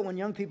 I love it when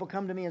young people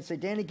come to me and say,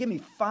 Danny, give me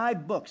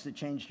 5 books that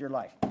changed your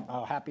life.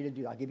 I'm happy to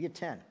do that. I'll give you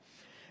 10.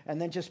 And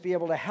then just be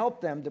able to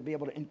help them, to be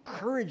able to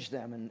encourage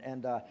them.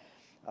 And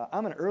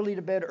I'm an early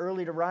to bed,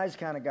 early to rise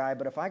kind of guy,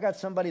 but if I got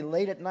somebody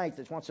late at night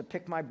that wants to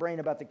pick my brain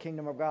about the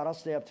kingdom of God, I'll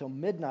stay up till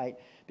midnight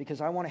because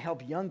I want to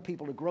help young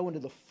people to grow into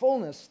the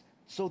fullness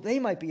so they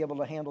might be able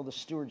to handle the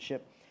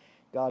stewardship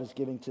God is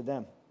giving to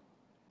them.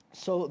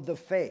 So the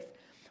faith.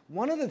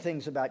 One of the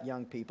things about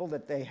young people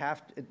that they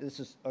have to,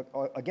 this is,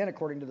 again,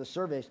 according to the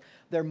surveys,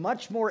 they're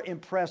much more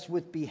impressed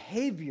with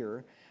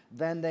behavior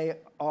than they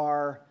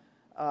are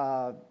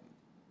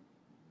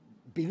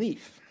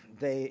belief.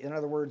 In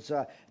other words,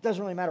 it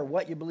doesn't really matter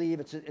what you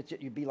believe,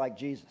 you be like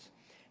Jesus.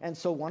 And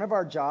so one of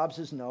our jobs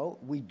is, no,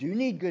 we do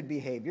need good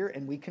behavior,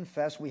 and we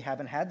confess we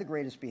haven't had the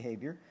greatest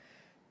behavior.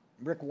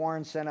 Rick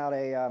Warren sent out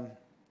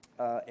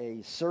a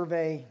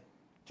survey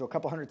to a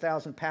couple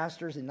 100,000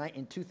 pastors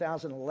in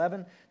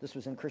 2011. This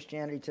was in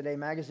Christianity Today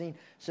magazine.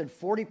 Said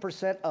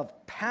 40% of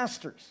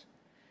pastors,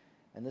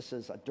 and this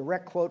is a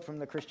direct quote from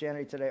the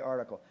Christianity Today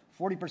article,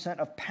 40%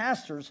 of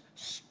pastors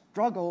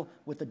struggle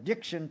with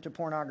addiction to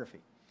pornography.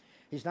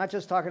 He's not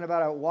just talking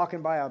about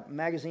walking by a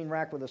magazine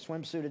rack with a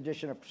swimsuit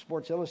edition of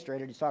Sports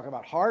Illustrated. He's talking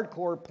about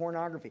hardcore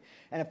pornography.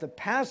 And if the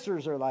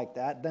pastors are like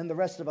that, then the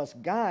rest of us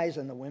guys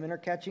and the women are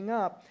catching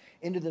up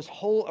into this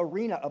whole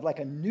arena of like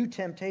a new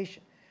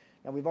temptation.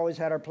 Now, we've always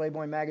had our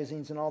Playboy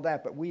magazines and all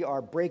that, but we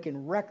are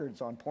breaking records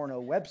on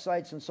porno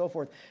websites and so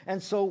forth.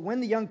 And so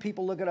when the young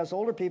people look at us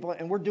older people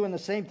and we're doing the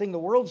same thing the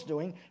world's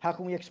doing, how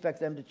can we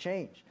expect them to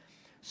change?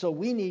 So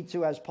we need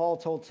to, as Paul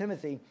told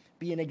Timothy,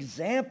 be an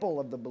example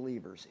of the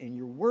believers in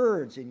your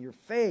words, in your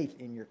faith,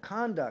 in your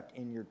conduct,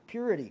 in your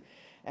purity,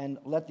 and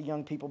let the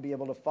young people be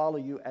able to follow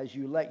you as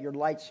you let your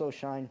light so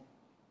shine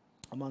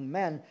among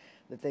men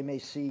that they may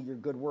see your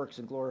good works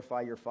and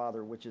glorify your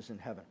Father which is in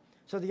heaven.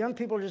 So the young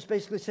people are just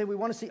basically saying we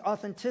want to see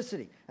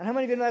authenticity. And how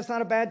many of you know that's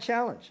not a bad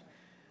challenge?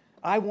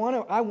 I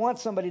want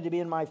somebody to be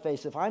in my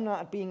face. If I'm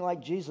not being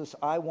like Jesus,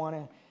 I want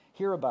to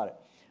hear about it.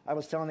 I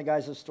was telling the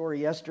guys a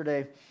story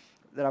yesterday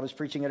that I was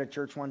preaching at a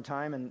church one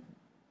time, and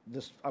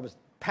I was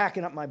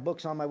packing up my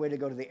books on my way to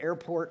go to the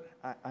airport.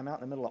 I'm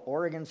out in the middle of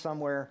Oregon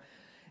somewhere,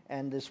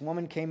 and this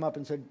woman came up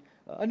and said,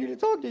 I need to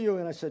talk to you.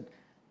 And I said,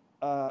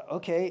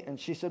 okay. And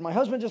she said, my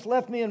husband just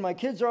left me, and my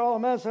kids are all a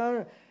mess.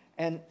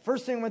 And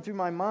first thing that went through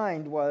my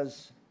mind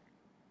was,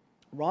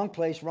 wrong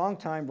place, wrong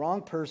time,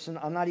 wrong person.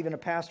 I'm not even a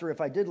pastor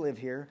if I did live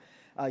here.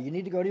 You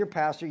need to go to your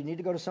pastor. You need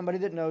to go to somebody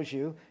that knows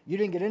you. You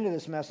didn't get into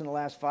this mess in the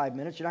last 5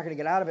 minutes. You're not going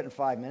to get out of it in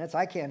 5 minutes.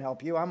 I can't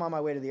help you. I'm on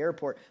my way to the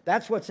airport.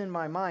 That's what's in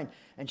my mind.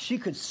 And she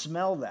could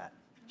smell that.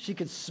 She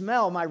could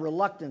smell my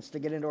reluctance to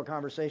get into a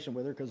conversation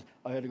with her because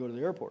I had to go to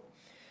the airport.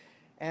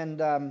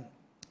 And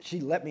she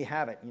let me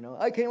have it. You know,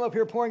 I came up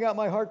here pouring out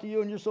my heart to you,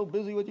 and you're so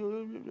busy with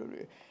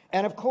you.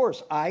 And of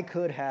course, I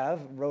could have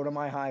rode on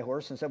my high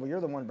horse and said, well,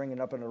 you're the one bringing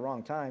it up in the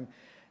wrong time,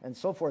 and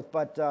so forth.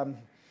 But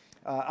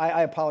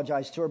I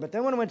apologized to her. But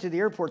then when I went to the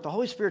airport, the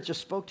Holy Spirit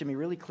just spoke to me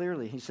really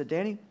clearly. He said,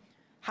 Danny,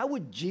 how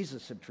would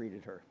Jesus have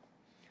treated her?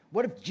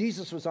 What if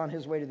Jesus was on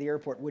his way to the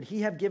airport? Would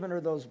he have given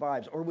her those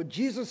vibes? Or would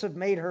Jesus have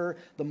made her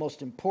the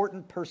most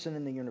important person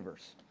in the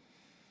universe?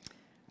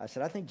 I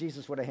said, I think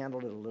Jesus would have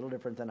handled it a little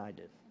different than I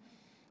did.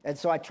 And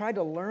so I tried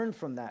to learn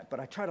from that, but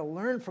I try to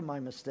learn from my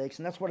mistakes,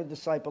 and that's what a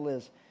disciple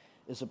is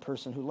a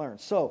person who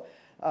learns. So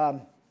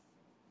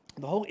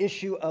the whole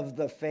issue of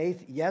the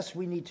faith, yes,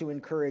 we need to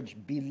encourage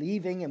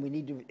believing, and we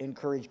need to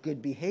encourage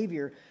good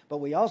behavior, but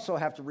we also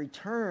have to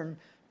return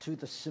to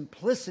the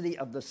simplicity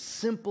of the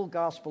simple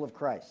gospel of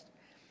Christ.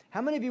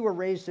 How many of you were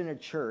raised in a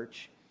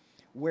church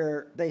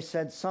where they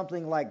said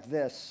something like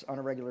this on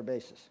a regular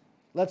basis?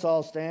 Let's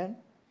all stand.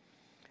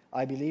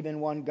 I believe in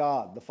one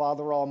God, the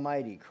Father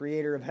Almighty,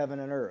 creator of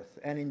heaven and earth,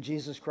 and in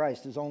Jesus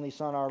Christ, his only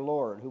Son, our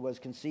Lord, who was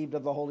conceived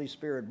of the Holy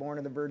Spirit, born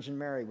of the Virgin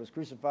Mary, was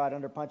crucified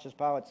under Pontius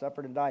Pilate,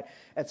 suffered and died,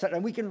 etc.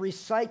 And we can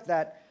recite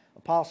that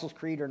Apostles'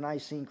 Creed or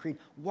Nicene Creed.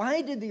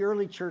 Why did the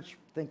early church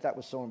think that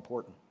was so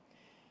important?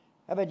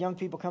 I've had young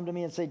people come to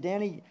me and say,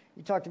 Danny,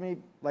 you talked to me,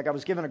 like I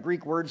was given a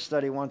Greek word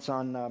study once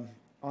on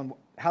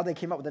how they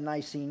came up with the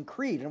Nicene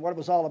Creed. And what it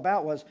was all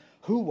about was,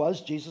 who was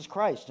Jesus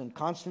Christ? And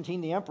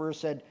Constantine the emperor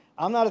said,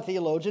 I'm not a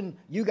theologian.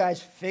 You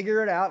guys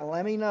figure it out and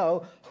let me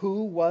know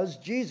who was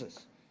Jesus.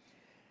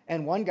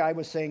 And one guy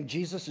was saying,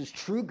 Jesus is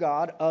true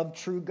God of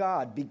true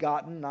God,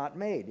 begotten, not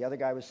made. The other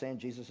guy was saying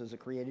Jesus is a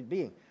created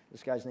being.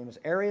 This guy's name was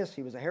Arius.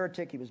 He was a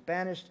heretic. He was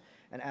banished.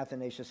 And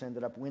Athanasius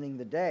ended up winning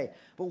the day.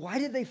 But why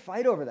did they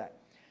fight over that?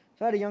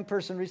 So I had a young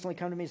person recently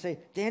come to me and say,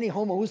 Danny,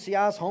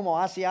 homoousios,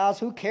 homoousios,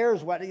 who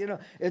cares? What,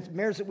 it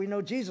matters that we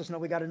know Jesus. No,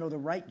 we got to know the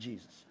right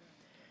Jesus.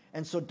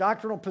 And so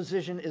doctrinal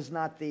precision is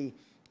not the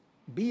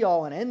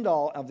be-all and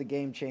end-all of the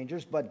game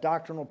changers, but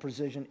doctrinal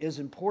precision is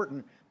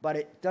important, but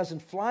it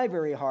doesn't fly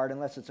very hard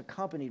unless it's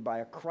accompanied by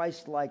a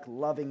Christ-like,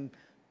 loving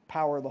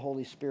power of the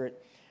Holy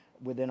Spirit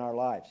within our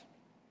lives.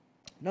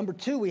 Number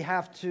two, we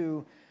have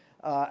to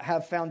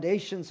have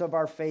foundations of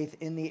our faith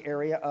in the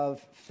area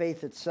of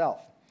faith itself.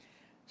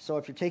 So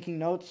if you're taking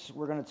notes,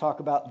 we're going to talk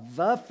about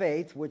the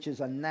faith, which is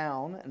a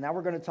noun, and now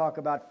we're going to talk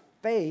about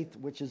faith,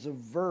 which is a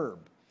verb.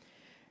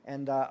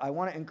 And I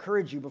want to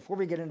encourage you, before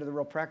we get into the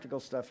real practical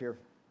stuff here,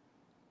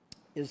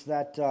 is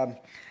that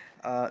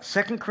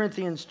 2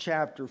 Corinthians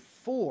chapter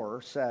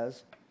 4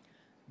 says,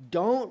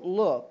 don't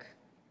look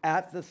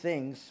at the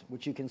things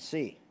which you can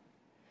see.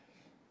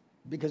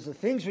 Because the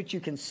things which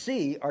you can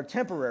see are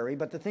temporary,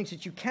 but the things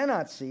that you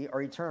cannot see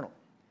are eternal.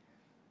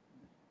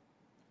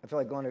 I feel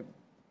like going to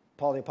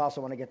Paul the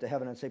Apostle when I get to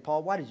heaven and say,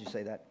 Paul, why did you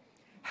say that?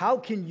 How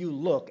can you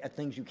look at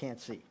things you can't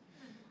see?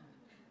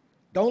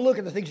 Don't look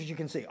at the things that you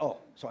can see. Oh,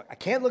 so I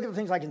can't look at the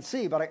things I can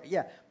see, but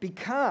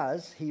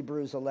because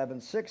Hebrews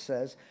 11:6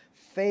 says,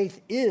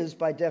 faith is,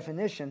 by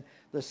definition,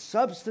 the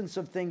substance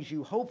of things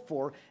you hope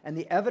for and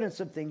the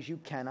evidence of things you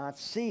cannot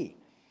see.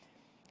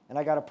 And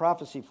I got a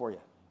prophecy for you.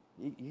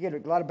 You get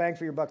a lot of bang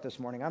for your buck this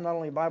morning. I'm not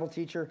only a Bible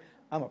teacher,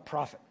 I'm a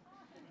prophet.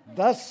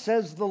 Thus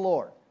says the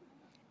Lord.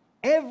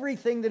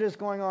 Everything that is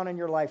going on in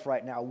your life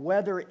right now,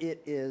 whether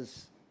it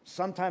is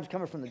sometimes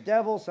coming from the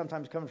devil,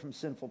 sometimes coming from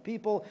sinful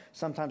people,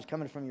 sometimes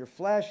coming from your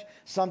flesh,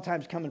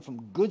 sometimes coming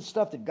from good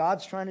stuff that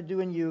God's trying to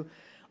do in you,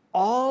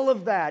 all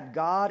of that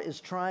God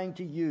is trying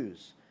to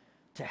use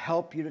to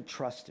help you to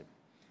trust Him.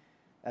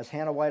 As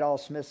Hannah Whitall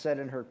Smith said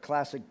in her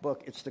classic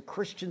book, it's the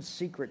Christian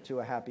secret to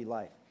a happy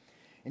life.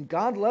 And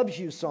God loves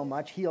you so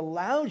much, He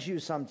allows you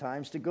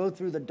sometimes to go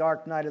through the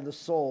dark night of the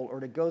soul or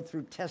to go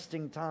through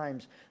testing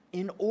times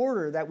in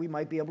order that we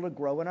might be able to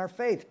grow in our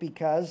faith,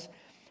 because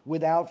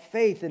without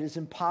faith it is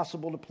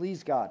impossible to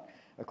please God,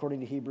 according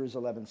to Hebrews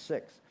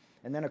 11:6.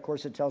 And then, of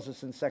course, it tells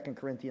us in 2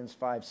 Corinthians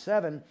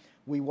 5:7,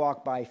 we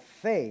walk by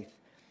faith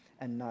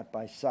and not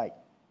by sight.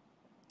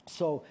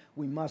 So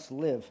we must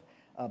live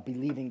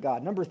believing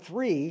God. Number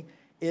three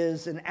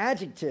is an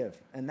adjective,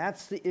 and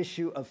that's the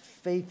issue of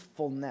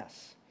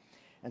faithfulness.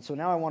 And so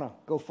now I want to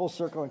go full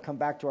circle and come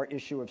back to our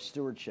issue of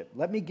stewardship.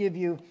 Let me give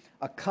you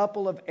a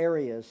couple of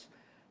areas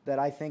that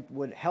I think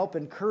would help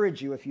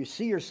encourage you if you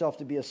see yourself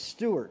to be a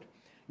steward.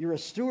 You're a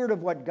steward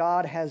of what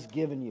God has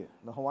given you.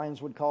 The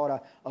Hawaiians would call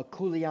it a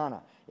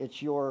kuleana.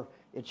 It's your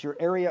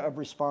area of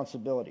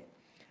responsibility.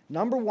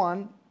 Number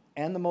one,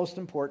 and the most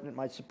important, it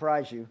might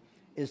surprise you,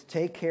 is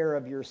take care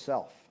of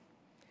yourself.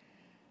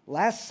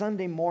 Last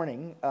Sunday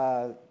morning,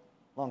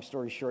 long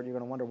story short, you're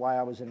going to wonder why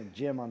I was in a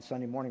gym on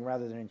Sunday morning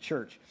rather than in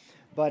church.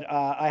 But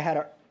I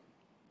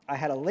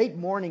had a late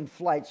morning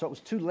flight, so it was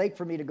too late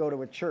for me to go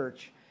to a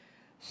church.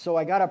 So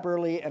I got up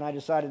early and I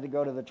decided to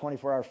go to the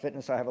 24-hour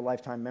fitness. I have a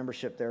lifetime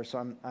membership there.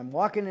 So I'm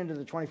walking into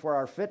the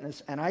 24-hour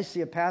fitness and I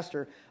see a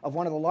pastor of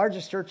one of the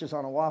largest churches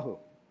on Oahu.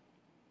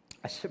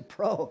 I said,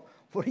 bro,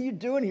 what are you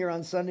doing here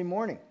on Sunday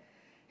morning?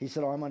 He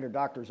said, oh, I'm under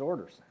doctor's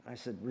orders. I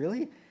said,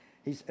 really?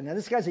 And now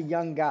this guy's a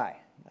young guy.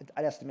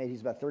 I'd estimate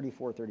he's about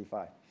 34,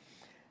 35.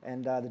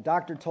 And the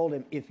doctor told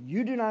him, if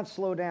you do not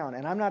slow down,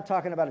 and I'm not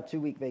talking about a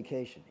 2-week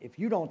vacation, if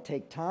you don't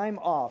take time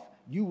off,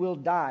 you will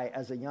die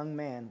as a young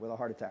man with a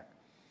heart attack.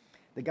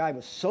 The guy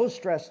was so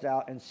stressed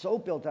out and so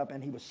built up,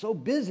 and he was so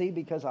busy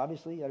because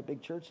obviously he had a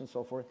big church and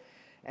so forth.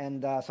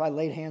 And so I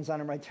laid hands on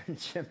him right there in the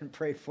gym and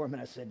prayed for him,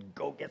 and I said,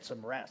 go get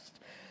some rest,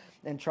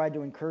 and tried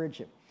to encourage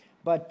him.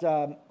 But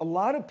a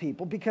lot of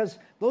people, because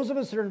those of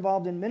us that are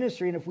involved in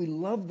ministry, and if we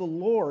love the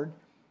Lord,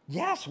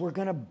 yes,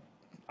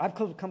 I've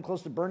come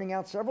close to burning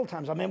out several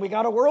times. I mean, we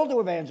got a world to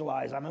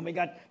evangelize. I mean, we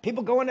got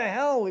people going to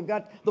hell. We've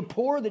got the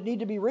poor that need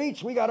to be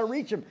reached. We got to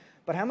reach them.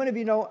 But how many of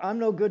you know I'm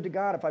no good to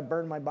God if I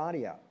burn my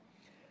body out?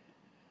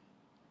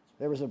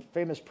 There was a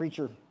famous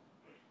preacher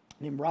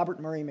named Robert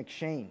Murray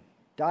McShane.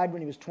 Died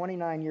when he was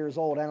 29 years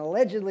old. And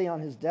allegedly on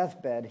his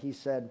deathbed, he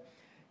said,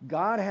 he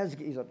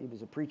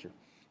was a preacher.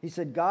 He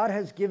said, God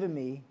has given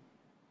me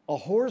a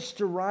horse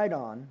to ride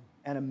on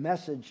and a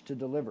message to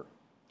deliver.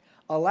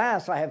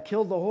 Alas, I have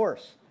killed the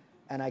horse,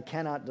 and I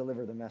cannot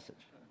deliver the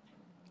message.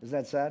 Is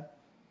that sad?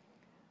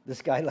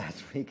 This guy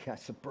last week, I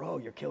said, bro,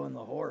 you're killing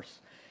the horse.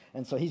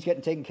 And so he's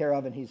getting taken care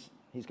of, and he's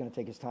going to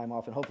take his time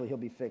off, and hopefully he'll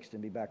be fixed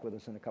and be back with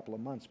us in a couple of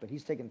months. But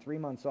he's taken 3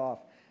 months off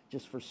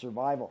just for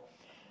survival.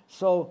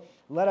 So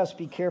let us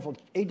be careful.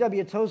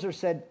 A.W. Tozer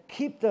said,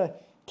 keep the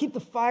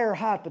fire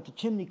hot, but the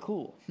chimney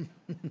cool.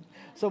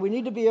 So we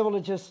need to be able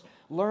to just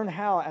learn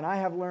how, and I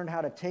have learned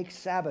how to take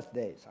Sabbath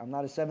days. I'm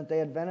not a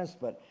Seventh-day Adventist,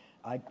 but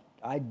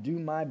I do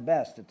my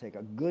best to take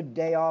a good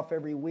day off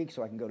every week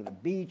so I can go to the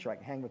beach, or I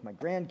can hang with my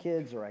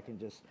grandkids, or I can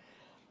just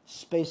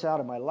space out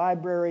of my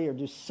library, or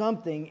do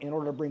something in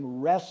order to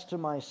bring rest to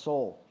my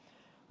soul.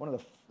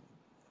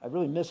 I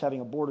really miss having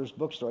a Borders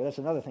bookstore. That's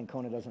another thing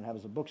Kona doesn't have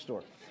is a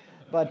bookstore.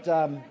 But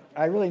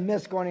I really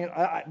miss going in.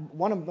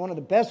 One of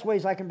the best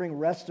ways I can bring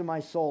rest to my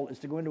soul is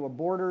to go into a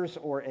Borders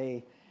or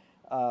a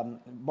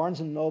Barnes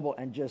 & Noble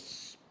and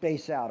just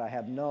space out.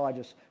 I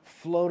just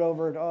float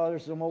over it. Oh,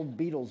 there's some old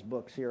Beatles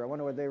books here. I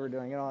wonder what they were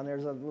doing. And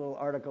there's a little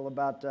article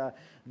about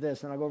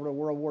this. And I'll go over to the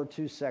World War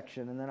II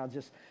section. And then I'll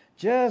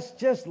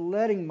just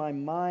letting my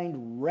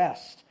mind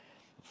rest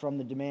from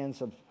the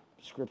demands of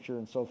Scripture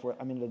and so forth.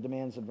 The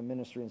demands of the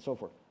ministry and so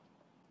forth.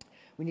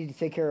 We need to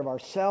take care of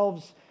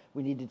ourselves.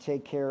 We need to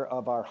take care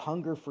of our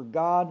hunger for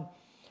God.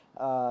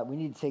 We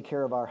need to take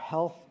care of our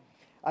health.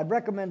 I'd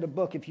recommend a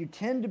book. If you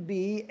tend to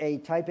be a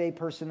type A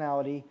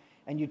personality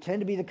and you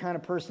tend to be the kind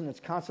of person that's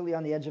constantly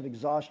on the edge of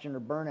exhaustion or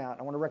burnout,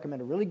 I want to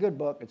recommend a really good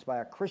book. It's by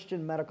a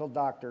Christian medical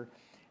doctor,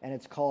 and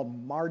it's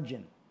called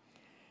Margin.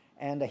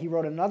 And he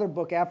wrote another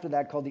book after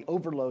that called The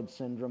Overload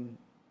Syndrome.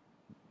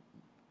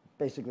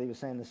 Basically, he was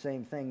saying the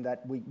same thing,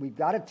 that we've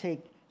got to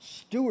take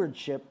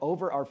stewardship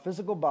over our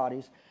physical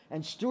bodies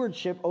and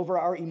stewardship over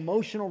our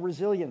emotional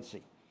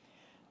resiliency.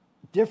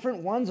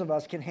 Different ones of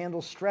us can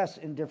handle stress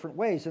in different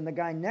ways, and the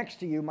guy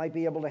next to you might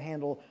be able to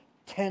handle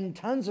 10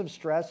 tons of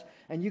stress,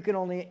 and you can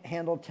only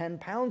handle 10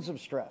 pounds of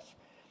stress.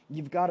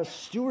 You've got to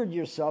steward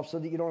yourself so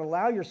that you don't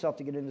allow yourself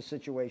to get into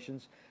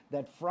situations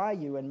that fry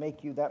you and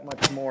make you that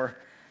much more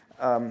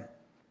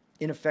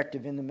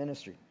ineffective in the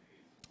ministry.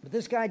 But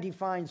this guy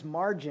defines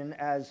margin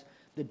as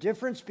the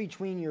difference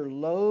between your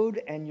load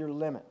and your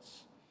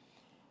limits,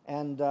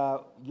 and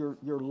your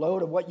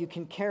load of what you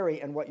can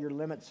carry and what your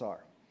limits are.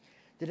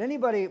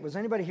 Was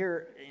anybody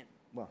here,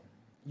 well,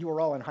 you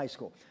were all in high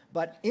school,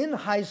 but in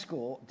high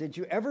school, did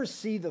you ever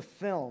see the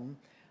film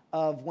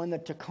of when the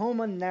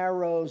Tacoma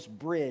Narrows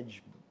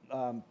Bridge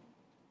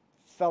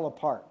fell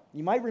apart?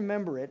 You might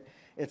remember it.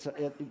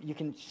 You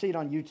can see it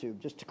on YouTube,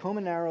 just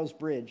Tacoma Narrows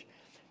Bridge.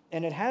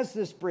 And it has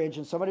this bridge,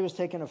 and somebody was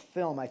taking a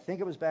film, I think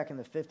it was back in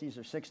the 50s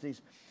or 60s,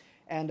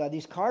 and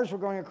these cars were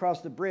going across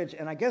the bridge,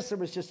 and I guess there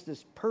was just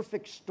this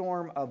perfect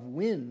storm of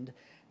wind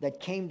that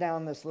came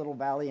down this little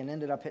valley and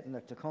ended up hitting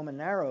the Tacoma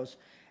Narrows,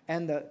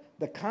 and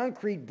the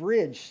concrete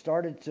bridge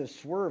started to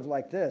swerve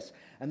like this,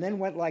 and then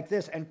went like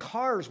this, and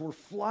cars were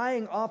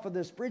flying off of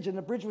this bridge, and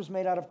the bridge was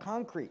made out of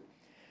concrete.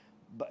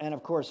 And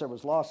of course, there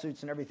was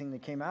lawsuits and everything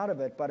that came out of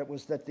it, but it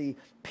was that the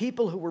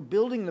people who were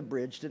building the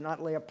bridge did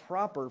not lay a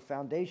proper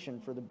foundation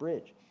for the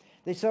bridge.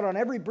 They said on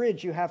every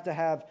bridge you have to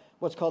have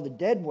what's called the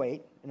dead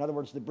weight. In other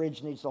words, the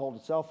bridge needs to hold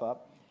itself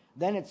up.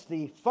 Then it's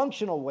the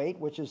functional weight,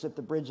 which is if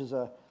the bridge is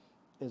a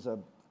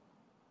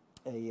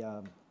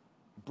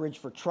bridge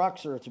for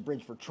trucks or it's a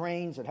bridge for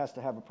trains, it has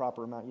to have a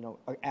proper amount,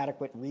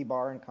 adequate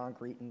rebar and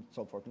concrete and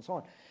so forth and so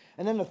on.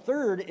 And then the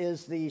third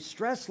is the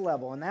stress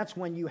level, and that's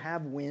when you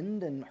have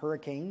wind and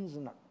hurricanes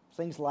and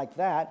things like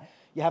that.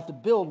 You have to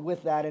build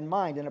with that in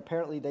mind, and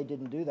apparently they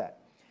didn't do that.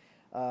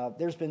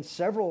 There's been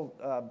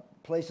several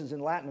places in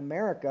Latin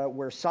America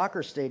where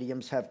soccer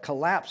stadiums have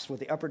collapsed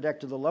with the upper deck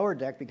to the lower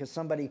deck because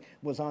somebody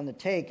was on the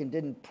take and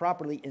didn't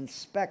properly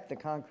inspect the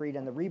concrete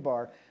and the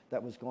rebar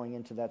that was going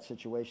into that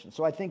situation.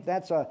 So I think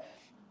that's a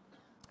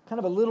kind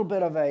of a little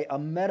bit of a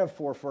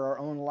metaphor for our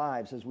own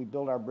lives as we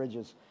build our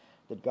bridges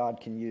that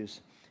God can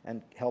use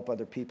and help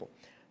other people.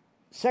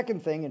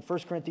 Second thing, in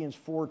 1Corinthians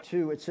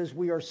 4:2, it says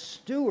we are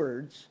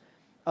stewards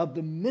of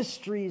the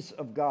mysteries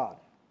of God.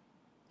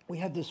 We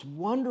have this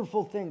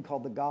wonderful thing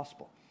called the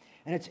gospel.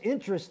 And it's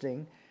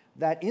interesting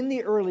that in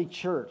the early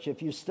church,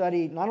 if you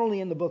study, not only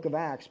in the book of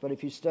Acts, but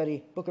if you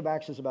study, book of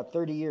Acts is about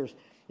 30 years,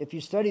 if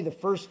you study the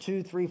first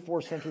 2, 3,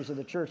 4 centuries of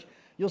the church,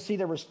 you'll see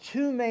there was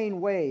two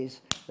main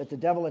ways that the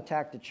devil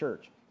attacked the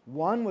church.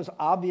 One was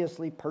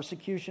obviously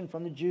persecution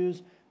from the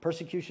Jews,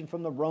 persecution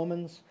from the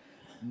Romans,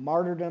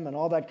 martyrdom and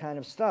all that kind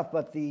of stuff.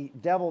 But the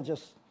devil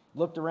just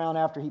looked around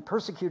after he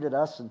persecuted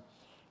us, and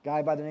a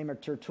guy by the name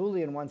of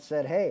Tertullian once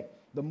said, hey,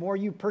 the more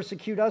you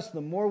persecute us,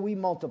 the more we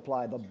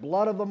multiply. The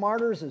blood of the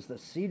martyrs is the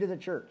seed of the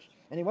church.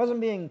 And he wasn't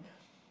being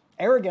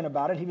arrogant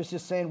about it. He was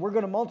just saying, we're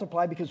going to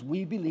multiply because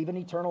we believe in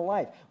eternal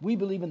life. We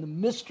believe in the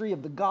mystery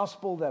of the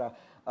gospel that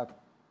a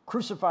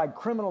crucified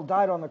criminal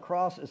died on the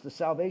cross as the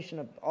salvation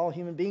of all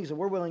human beings, and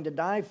we're willing to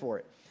die for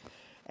it.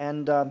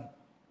 And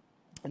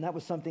that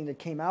was something that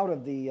came out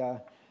of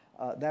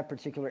that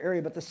particular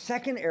area. But the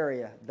second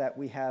area that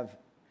we have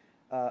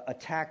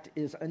attacked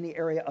is in the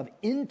area of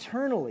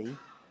internally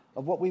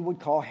of what we would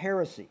call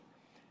heresy.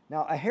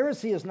 Now, a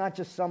heresy is not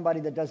just somebody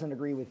that doesn't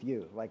agree with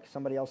you, like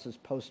somebody else is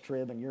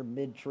post-trib and you're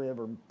mid-trib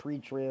or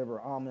pre-trib or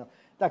amil,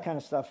 that kind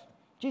of stuff.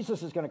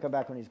 Jesus is going to come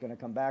back when he's going to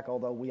come back,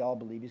 although we all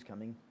believe he's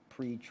coming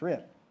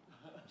pre-trib.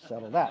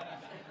 Settle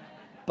that.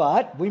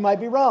 But we might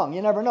be wrong.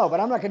 You never know. But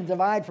I'm not going to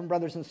divide from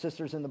brothers and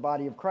sisters in the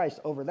body of Christ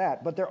over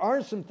that. But there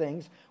are some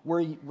things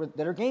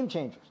that are game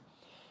changers.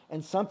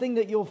 And something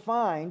that you'll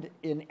find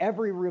in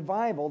every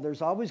revival,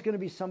 there's always going to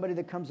be somebody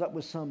that comes up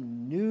with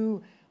some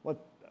new,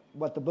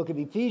 what the book of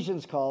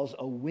Ephesians calls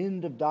a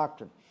wind of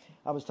doctrine.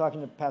 I was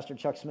talking to Pastor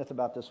Chuck Smith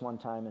about this one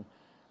time, and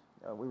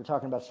we were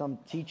talking about some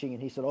teaching,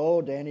 and he said,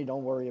 "Oh, Danny,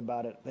 don't worry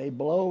about it. They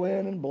blow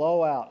in and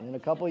blow out. In a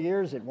couple of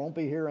years, it won't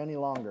be here any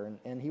longer."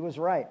 And he was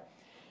right.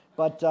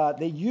 But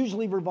they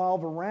usually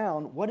revolve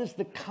around what is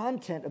the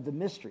content of the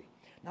mystery.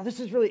 Now, this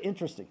is really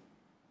interesting.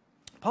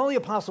 Paul the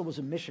Apostle was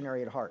a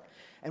missionary at heart.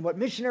 And what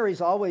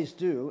missionaries always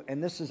do,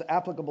 and this is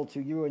applicable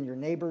to you and your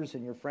neighbors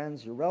and your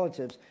friends, your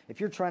relatives, if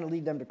you're trying to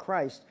lead them to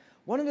Christ,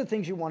 one of the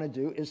things you want to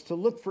do is to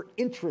look for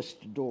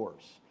interest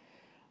doors.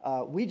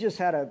 We just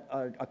had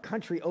a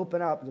country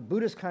open up, the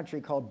Buddhist country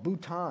called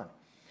Bhutan.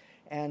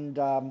 And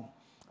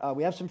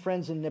we have some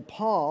friends in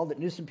Nepal that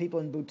knew some people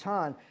in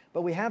Bhutan,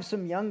 but we have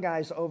some young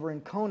guys over in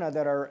Kona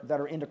that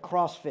are into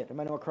CrossFit.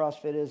 Anybody know what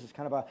CrossFit is? It's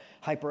kind of a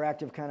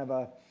hyperactive kind of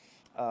a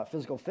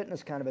physical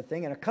fitness kind of a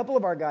thing. And a couple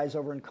of our guys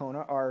over in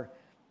Kona are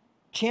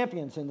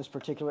champions in this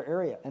particular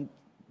area. And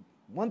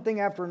one thing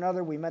after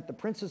another, we met the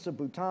Princess of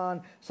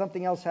Bhutan,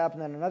 something else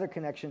happened, and another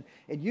connection.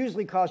 It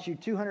usually costs you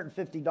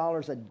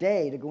 $250 a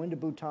day to go into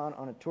Bhutan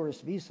on a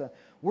tourist visa.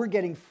 We're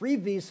getting free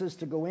visas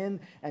to go in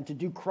and to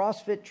do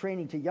CrossFit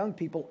training to young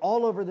people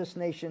all over this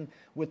nation,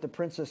 with the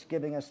Princess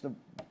giving us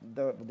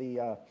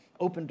the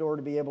open door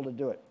to be able to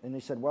do it. And they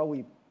said, well,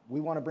 we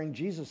want to bring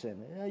Jesus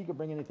in. Yeah, you can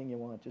bring anything you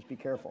want, just be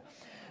careful.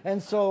 And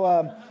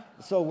so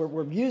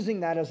we're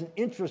using that as an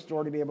interest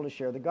door to be able to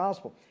share the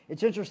gospel.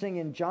 It's interesting,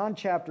 in John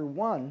chapter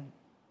 1,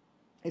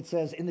 it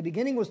says, "In the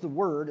beginning was the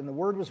Word, and the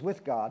Word was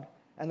with God,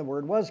 and the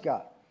Word was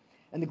God."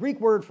 And the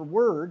Greek word for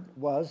word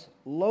was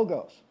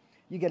logos.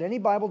 You get any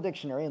Bible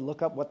dictionary and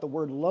look up what the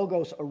word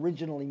logos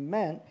originally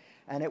meant,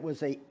 and it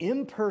was an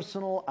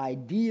impersonal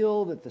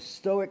ideal that the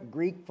Stoic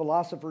Greek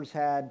philosophers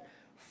had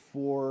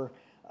for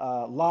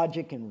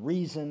logic and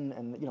reason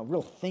and,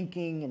 real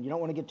thinking, and you don't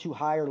want to get too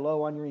high or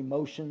low on your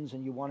emotions,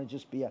 and you want to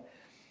just be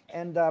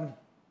and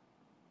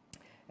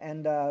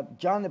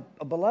John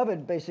the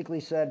Beloved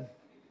basically said,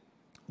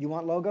 "You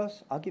want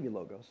logos? I'll give you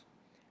logos."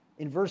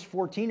 In verse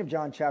 14 of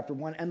John chapter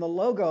 1, "And the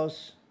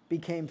logos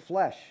became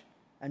flesh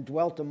and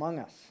dwelt among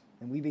us,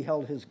 and we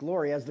beheld his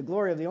glory as the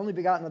glory of the only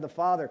begotten of the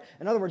Father."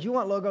 In other words, you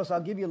want logos, I'll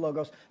give you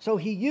logos. So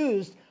he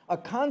used a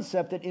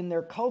concept that in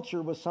their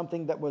culture was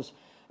something that was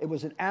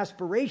an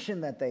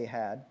aspiration that they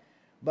had,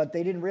 but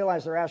they didn't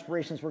realize their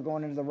aspirations were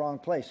going into the wrong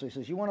place. So he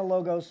says, you want a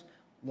logos?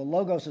 The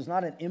logos is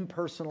not an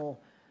impersonal,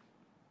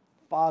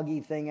 foggy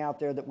thing out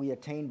there that we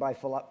attain by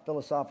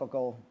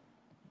philosophical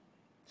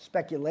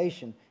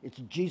speculation. It's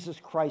Jesus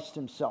Christ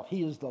himself.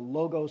 He is the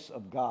logos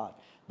of God,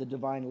 the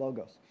divine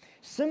logos.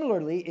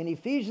 Similarly, in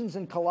Ephesians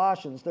and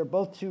Colossians, they're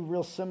both two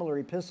real similar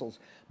epistles.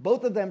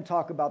 Both of them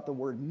talk about the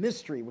word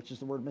mystery, which is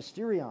the word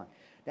mysterion.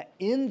 Now,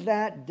 in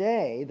that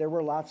day, there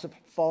were lots of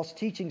false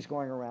teachings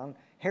going around,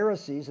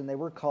 heresies, and they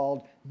were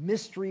called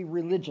mystery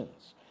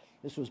religions.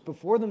 This was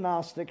before the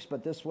Gnostics,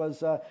 but this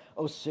was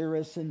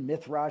Osiris and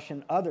Mithrash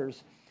and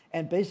others.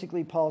 And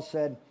basically, Paul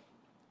said,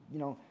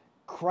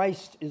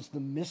 Christ is the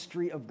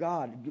mystery of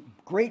God.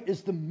 Great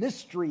is the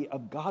mystery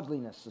of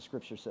godliness, the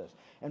scripture says.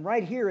 And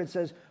right here it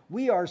says,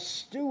 we are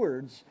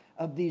stewards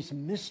of these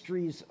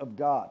mysteries of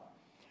God.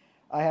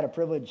 I had a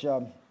privilege,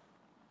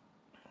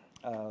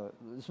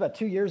 it's about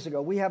 2 years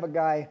ago. We have a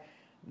guy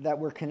that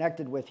we're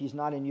connected with. He's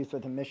not in Youth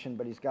with a Mission,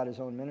 but he's got his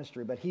own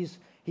ministry. But he's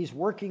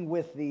working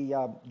with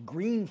the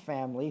Green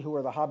family, who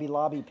are the Hobby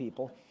Lobby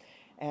people.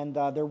 And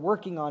they're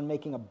working on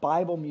making a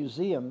Bible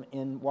museum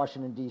in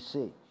Washington,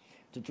 D.C.,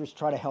 to just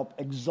try to help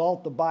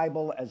exalt the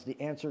Bible as the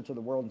answer to the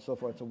world and so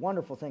forth. It's a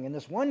wonderful thing. And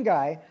this one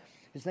guy,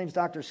 his name's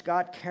Dr.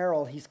 Scott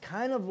Carroll. He's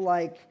kind of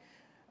like,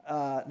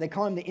 they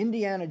call him the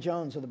Indiana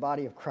Jones of the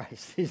body of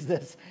Christ. He's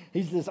this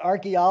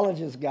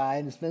archaeologist guy,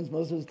 and he spends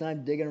most of his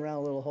time digging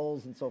around little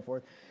holes and so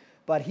forth.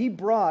 But he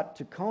brought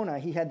to Kona,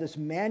 he had this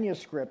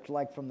manuscript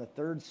like from the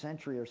 3rd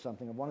century or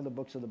something of one of the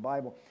books of the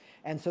Bible.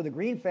 And so the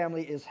Green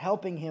family is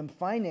helping him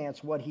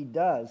finance what he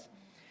does.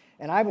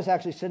 And I was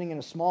actually sitting in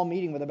a small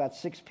meeting with about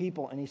 6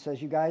 people, and he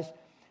says, you guys,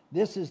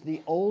 this is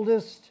the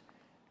oldest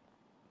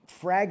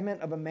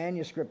fragment of a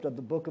manuscript of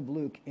the book of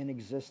Luke in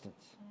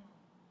existence.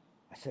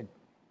 I said,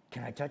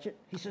 can I touch it?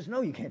 He says, no,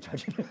 you can't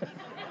touch it.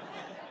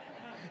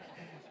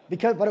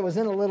 But it was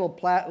in a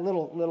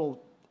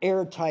little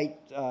airtight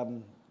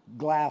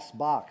glass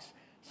box.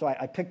 So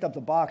I picked up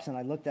the box and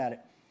I looked at it,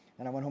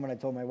 and I went home and I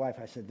told my wife,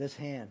 I said, this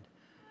hand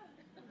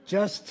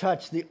just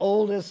touched the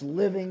oldest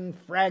living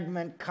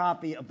fragment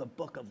copy of the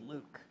book of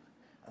Luke.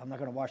 I'm not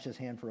going to wash this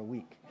hand for a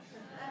week.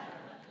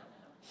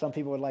 Some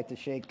people would like to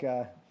shake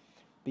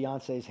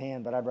Beyonce's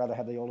hand, but I'd rather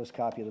have the oldest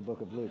copy of the book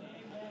of Luke.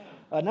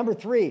 Number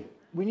 3,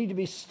 we need to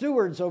be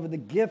stewards over the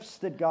gifts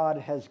that God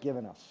has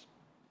given us.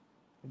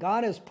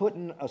 God has put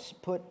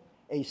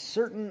a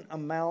certain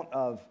amount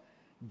of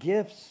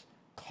gifts,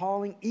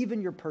 calling, even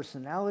your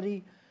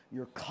personality,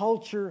 your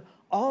culture,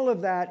 all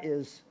of that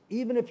is,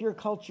 even if your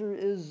culture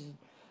is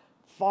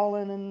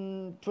fallen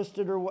and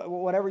twisted or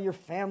whatever, your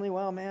family,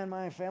 well, man,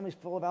 my family's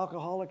full of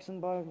alcoholics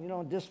and,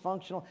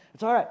 dysfunctional.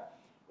 It's all right.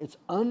 It's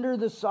under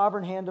the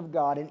sovereign hand of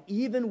God. And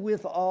even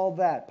with all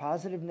that,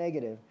 positive,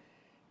 negative,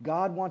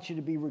 God wants you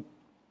to be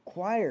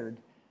required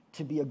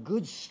to be a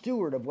good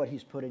steward of what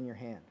he's put in your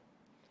hand.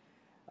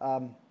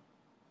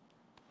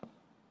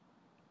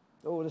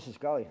 This is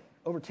golly.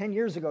 Over 10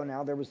 years ago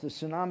now, there was the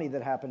tsunami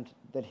that happened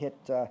that hit,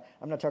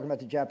 I'm not talking about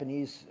the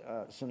Japanese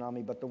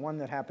tsunami, but the one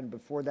that happened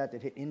before that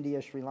hit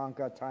India, Sri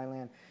Lanka,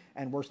 Thailand,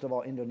 and worst of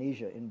all,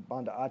 Indonesia, in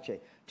Banda Aceh.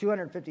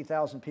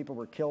 250,000 people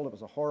were killed. It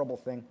was a horrible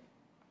thing.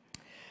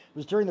 It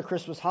was during the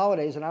Christmas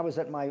holidays, and I was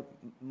at my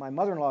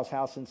mother-in-law's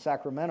house in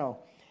Sacramento,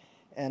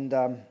 and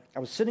I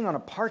was sitting on a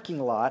parking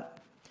lot.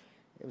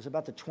 It was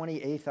about the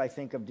 28th, I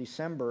think, of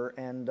December,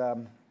 and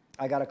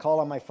I got a call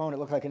on my phone. It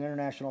looked like an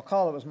international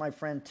call. It was my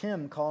friend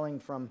Tim calling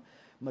from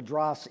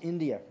Madras,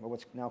 India, or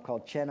what's now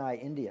called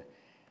Chennai, India.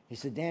 He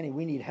said, Danny,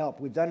 we need help.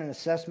 We've done an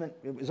assessment.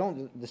 The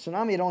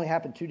tsunami had only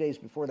happened 2 days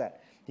before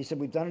that. He said,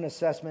 we've done an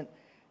assessment.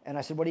 And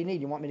I said, what do you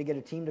need? You want me to get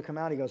a team to come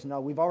out? He goes, no,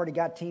 we've already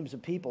got teams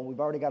of people. We've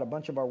already got a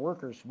bunch of our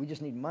workers. We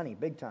just need money,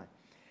 big time.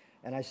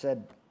 And I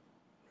said,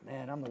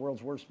 man, I'm the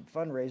world's worst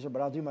fundraiser,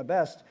 but I'll do my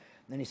best.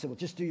 And then he said, well,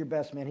 just do your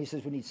best, man. He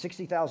says, we need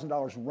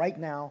 $60,000 right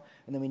now,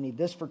 and then we need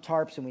this for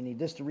tarps, and we need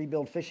this to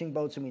rebuild fishing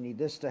boats, and we need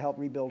this to help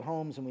rebuild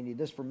homes, and we need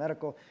this for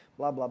medical,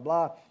 blah, blah,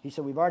 blah. He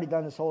said, we've already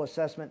done this whole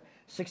assessment,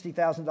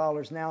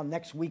 $60,000 now.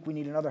 Next week we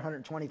need another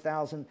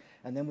 $120,000,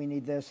 and then we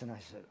need this. And I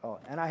said, oh.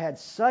 And I had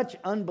such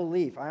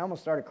unbelief. I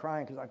almost started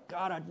crying because,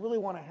 God, I really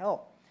want to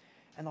help.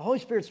 And the Holy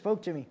Spirit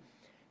spoke to me,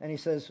 and he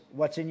says,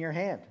 what's in your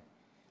hand?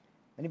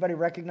 Anybody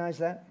recognize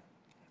that?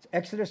 It's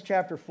Exodus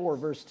chapter 4,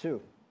 verse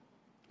 2.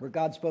 Where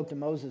God spoke to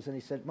Moses, and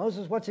he said,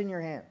 Moses, what's in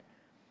your hand?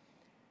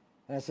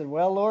 And I said,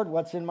 well, Lord,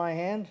 what's in my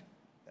hand?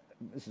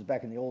 This is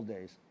back in the old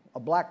days. A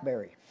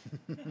BlackBerry.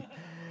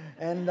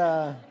 and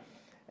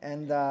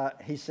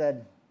he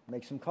said,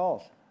 make some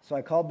calls. So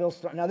I called Bill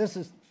Stone. Now, this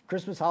is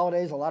Christmas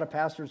holidays. A lot of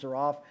pastors are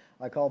off.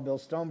 I called Bill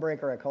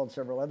Stonebreaker. I called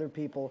several other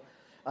people.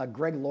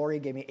 Greg Laurie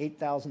gave me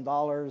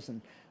 $8,000,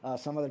 and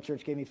some other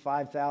church gave me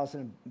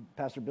 $5,000.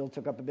 Pastor Bill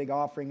took up a big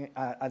offering.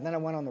 Then I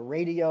went on the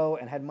radio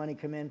and had money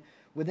come in.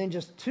 Within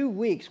just 2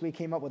 weeks, we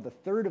came up with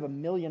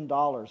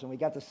 $350,000, and we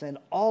got to send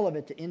all of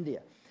it to India.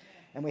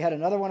 And we had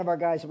another one of our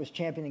guys that was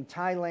championing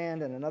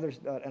Thailand, and another,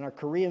 and our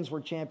Koreans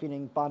were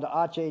championing Banda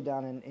Aceh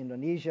down in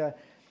Indonesia.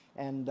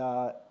 And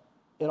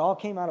it all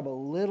came out of a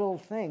little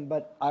thing,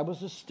 but I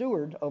was a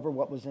steward over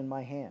what was in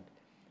my hand.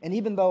 And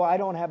even though I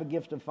don't have a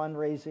gift of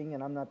fundraising,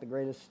 and I'm not the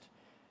greatest,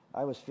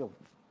 I always feel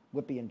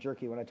whippy and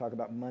jerky when I talk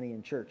about money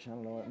in church. I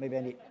don't know, maybe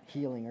I need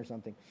healing or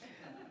something,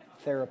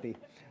 therapy.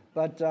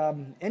 But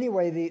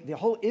anyway, the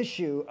whole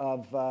issue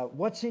of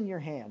what's in your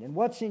hand, and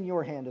what's in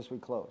your hand as we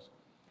close.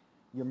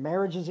 Your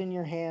marriage is in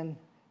your hand.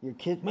 Your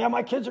kids, man,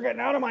 my kids are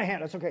getting out of my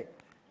hand. That's okay.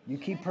 You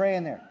keep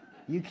praying there.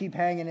 You keep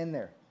hanging in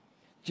there.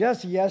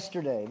 Just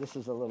yesterday, this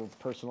is a little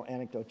personal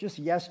anecdote. Just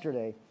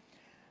yesterday,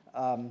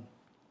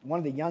 one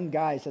of the young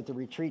guys at the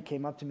retreat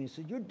came up to me and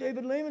said, you're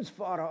David Lehman's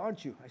father,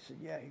 aren't you? I said,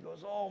 yeah. He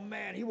goes, oh,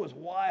 man, he was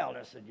wild.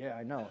 I said, yeah,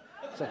 I know.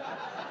 So,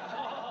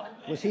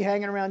 was he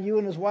hanging around you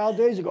in his wild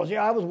days? He goes,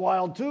 yeah, I was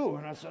wild too.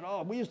 And I said,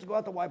 oh, we used to go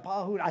out to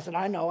OAHU. I said,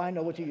 I know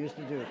what you used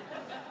to do.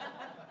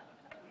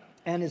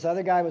 And his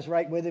other guy was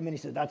right with him, and he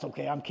said, that's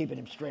okay, I'm keeping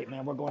him straight,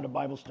 man. We're going to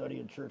Bible study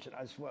in church. And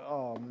I said,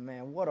 oh,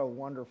 man, what a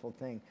wonderful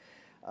thing.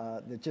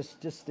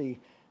 Just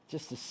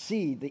to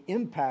see the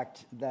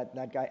impact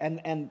that guy.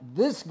 And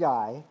this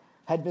guy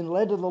had been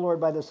led to the Lord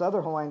by this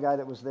other Hawaiian guy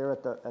that was there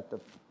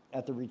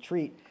at the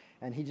retreat.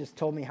 And he just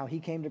told me how he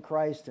came to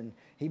Christ, and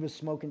he was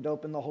smoking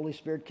dope, and the Holy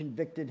Spirit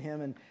convicted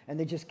him, and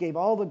they just gave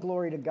all the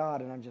glory to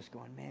God. And I'm just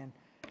going, man,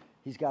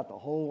 he's got the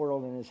whole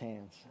world in his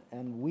hands.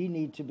 And we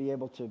need to be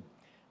able to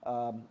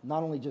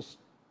not only just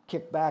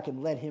kick back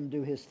and let him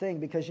do his thing,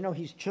 because,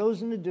 he's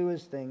chosen to do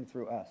his thing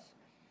through us.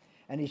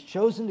 And he's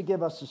chosen to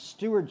give us a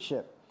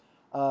stewardship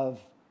of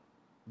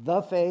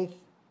the faith,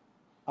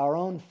 our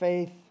own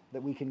faith,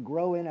 that we can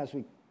grow in as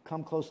we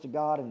come close to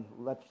God and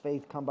let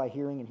faith come by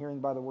hearing and hearing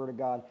by the Word of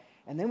God.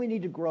 And then we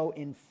need to grow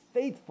in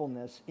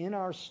faithfulness in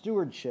our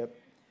stewardship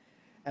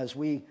as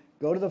we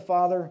go to the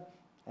Father,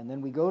 and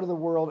then we go to the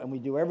world, and we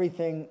do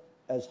everything,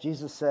 as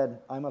Jesus said,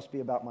 I must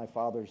be about my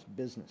Father's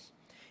business.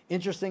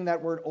 Interesting,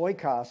 that word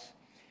oikos,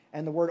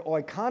 and the word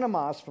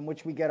oikonomos, from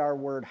which we get our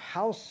word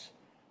house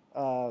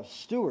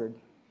steward,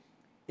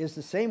 is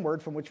the same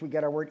word from which we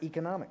get our word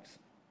economics.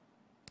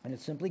 And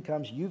it simply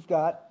comes, you've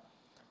got,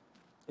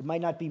 it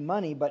might not be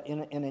money, but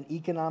in an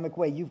economic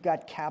way, you've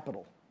got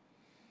capital.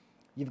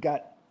 You've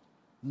got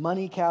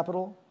money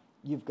capital,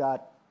 you've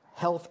got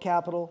health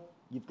capital,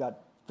 you've got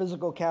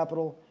physical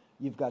capital,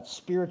 you've got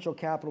spiritual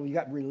capital, you've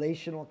got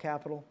relational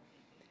capital.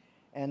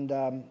 And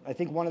I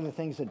think one of the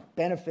things that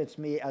benefits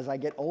me as I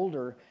get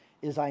older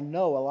is I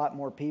know a lot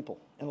more people.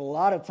 And a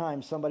lot of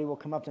times somebody will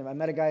come up to me. I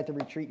met a guy at the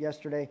retreat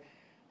yesterday.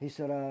 He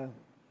said,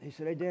 he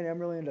said, hey, Danny, I'm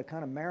really into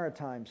kind of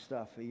maritime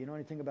stuff. You know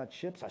anything about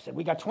ships? I said,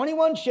 we got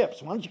 21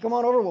 ships. Why don't you come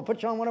on over? We'll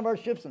put you on one of our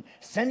ships and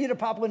send you to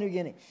Papua New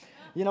Guinea.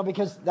 You know,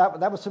 because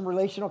that was some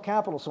relational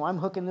capital. So I'm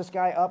hooking this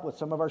guy up with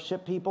some of our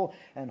ship people,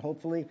 and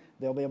hopefully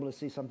they'll be able to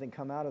see something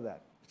come out of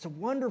that. It's a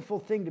wonderful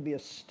thing to be a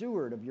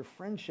steward of your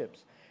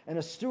friendships and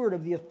a steward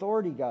of the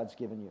authority God's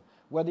given you.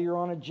 Whether you're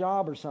on a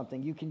job or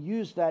something, you can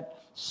use that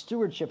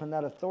stewardship and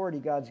that authority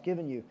God's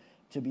given you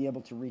to be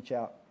able to reach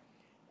out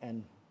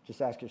and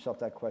just ask yourself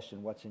that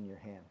question, what's in your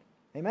hand?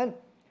 Amen?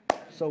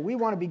 So we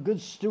want to be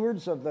good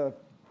stewards of the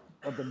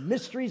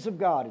mysteries of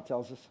God, it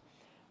tells us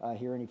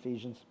here in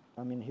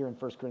here in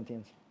 1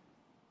 Corinthians.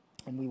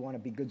 And we want to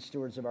be good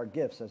stewards of our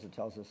gifts, as it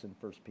tells us in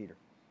 1 Peter.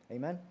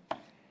 Amen?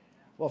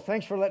 Well,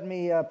 thanks for letting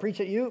me preach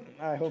at you.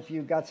 I hope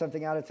you got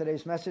something out of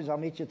today's message. I'll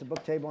meet you at the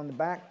book table in the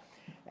back.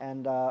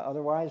 And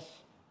otherwise,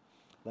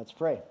 let's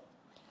pray.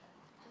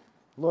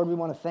 Lord, we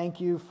want to thank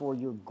you for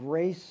your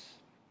grace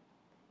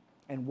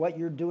and what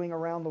you're doing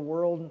around the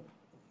world.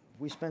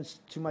 If we spend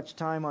too much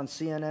time on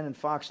CNN and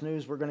Fox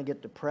News, we're going to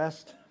get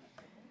depressed.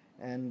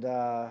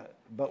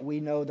 But we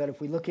know that if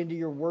we look into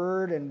your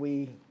word and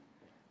we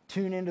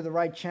tune into the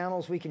right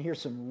channels, we can hear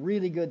some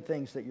really good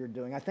things that you're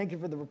doing. I thank you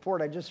for the report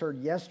I just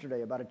heard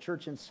yesterday about a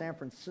church in San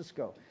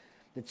Francisco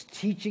that's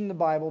teaching the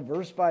Bible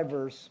verse by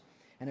verse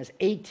and has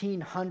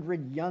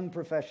 1,800 young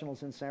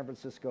professionals in San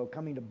Francisco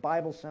coming to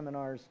Bible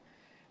seminars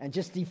and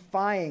just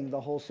defying the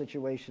whole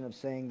situation of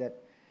saying that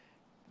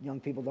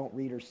young people don't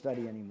read or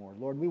study anymore.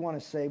 Lord, we want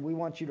to say, we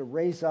want you to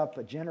raise up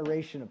a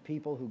generation of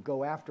people who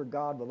go after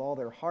God with all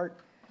their heart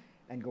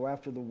and go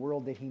after the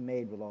world that he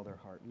made with all their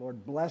heart.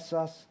 Lord, bless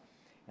us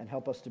and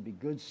help us to be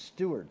good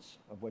stewards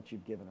of what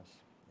you've given us.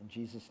 In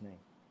Jesus' name,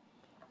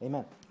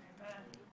 amen.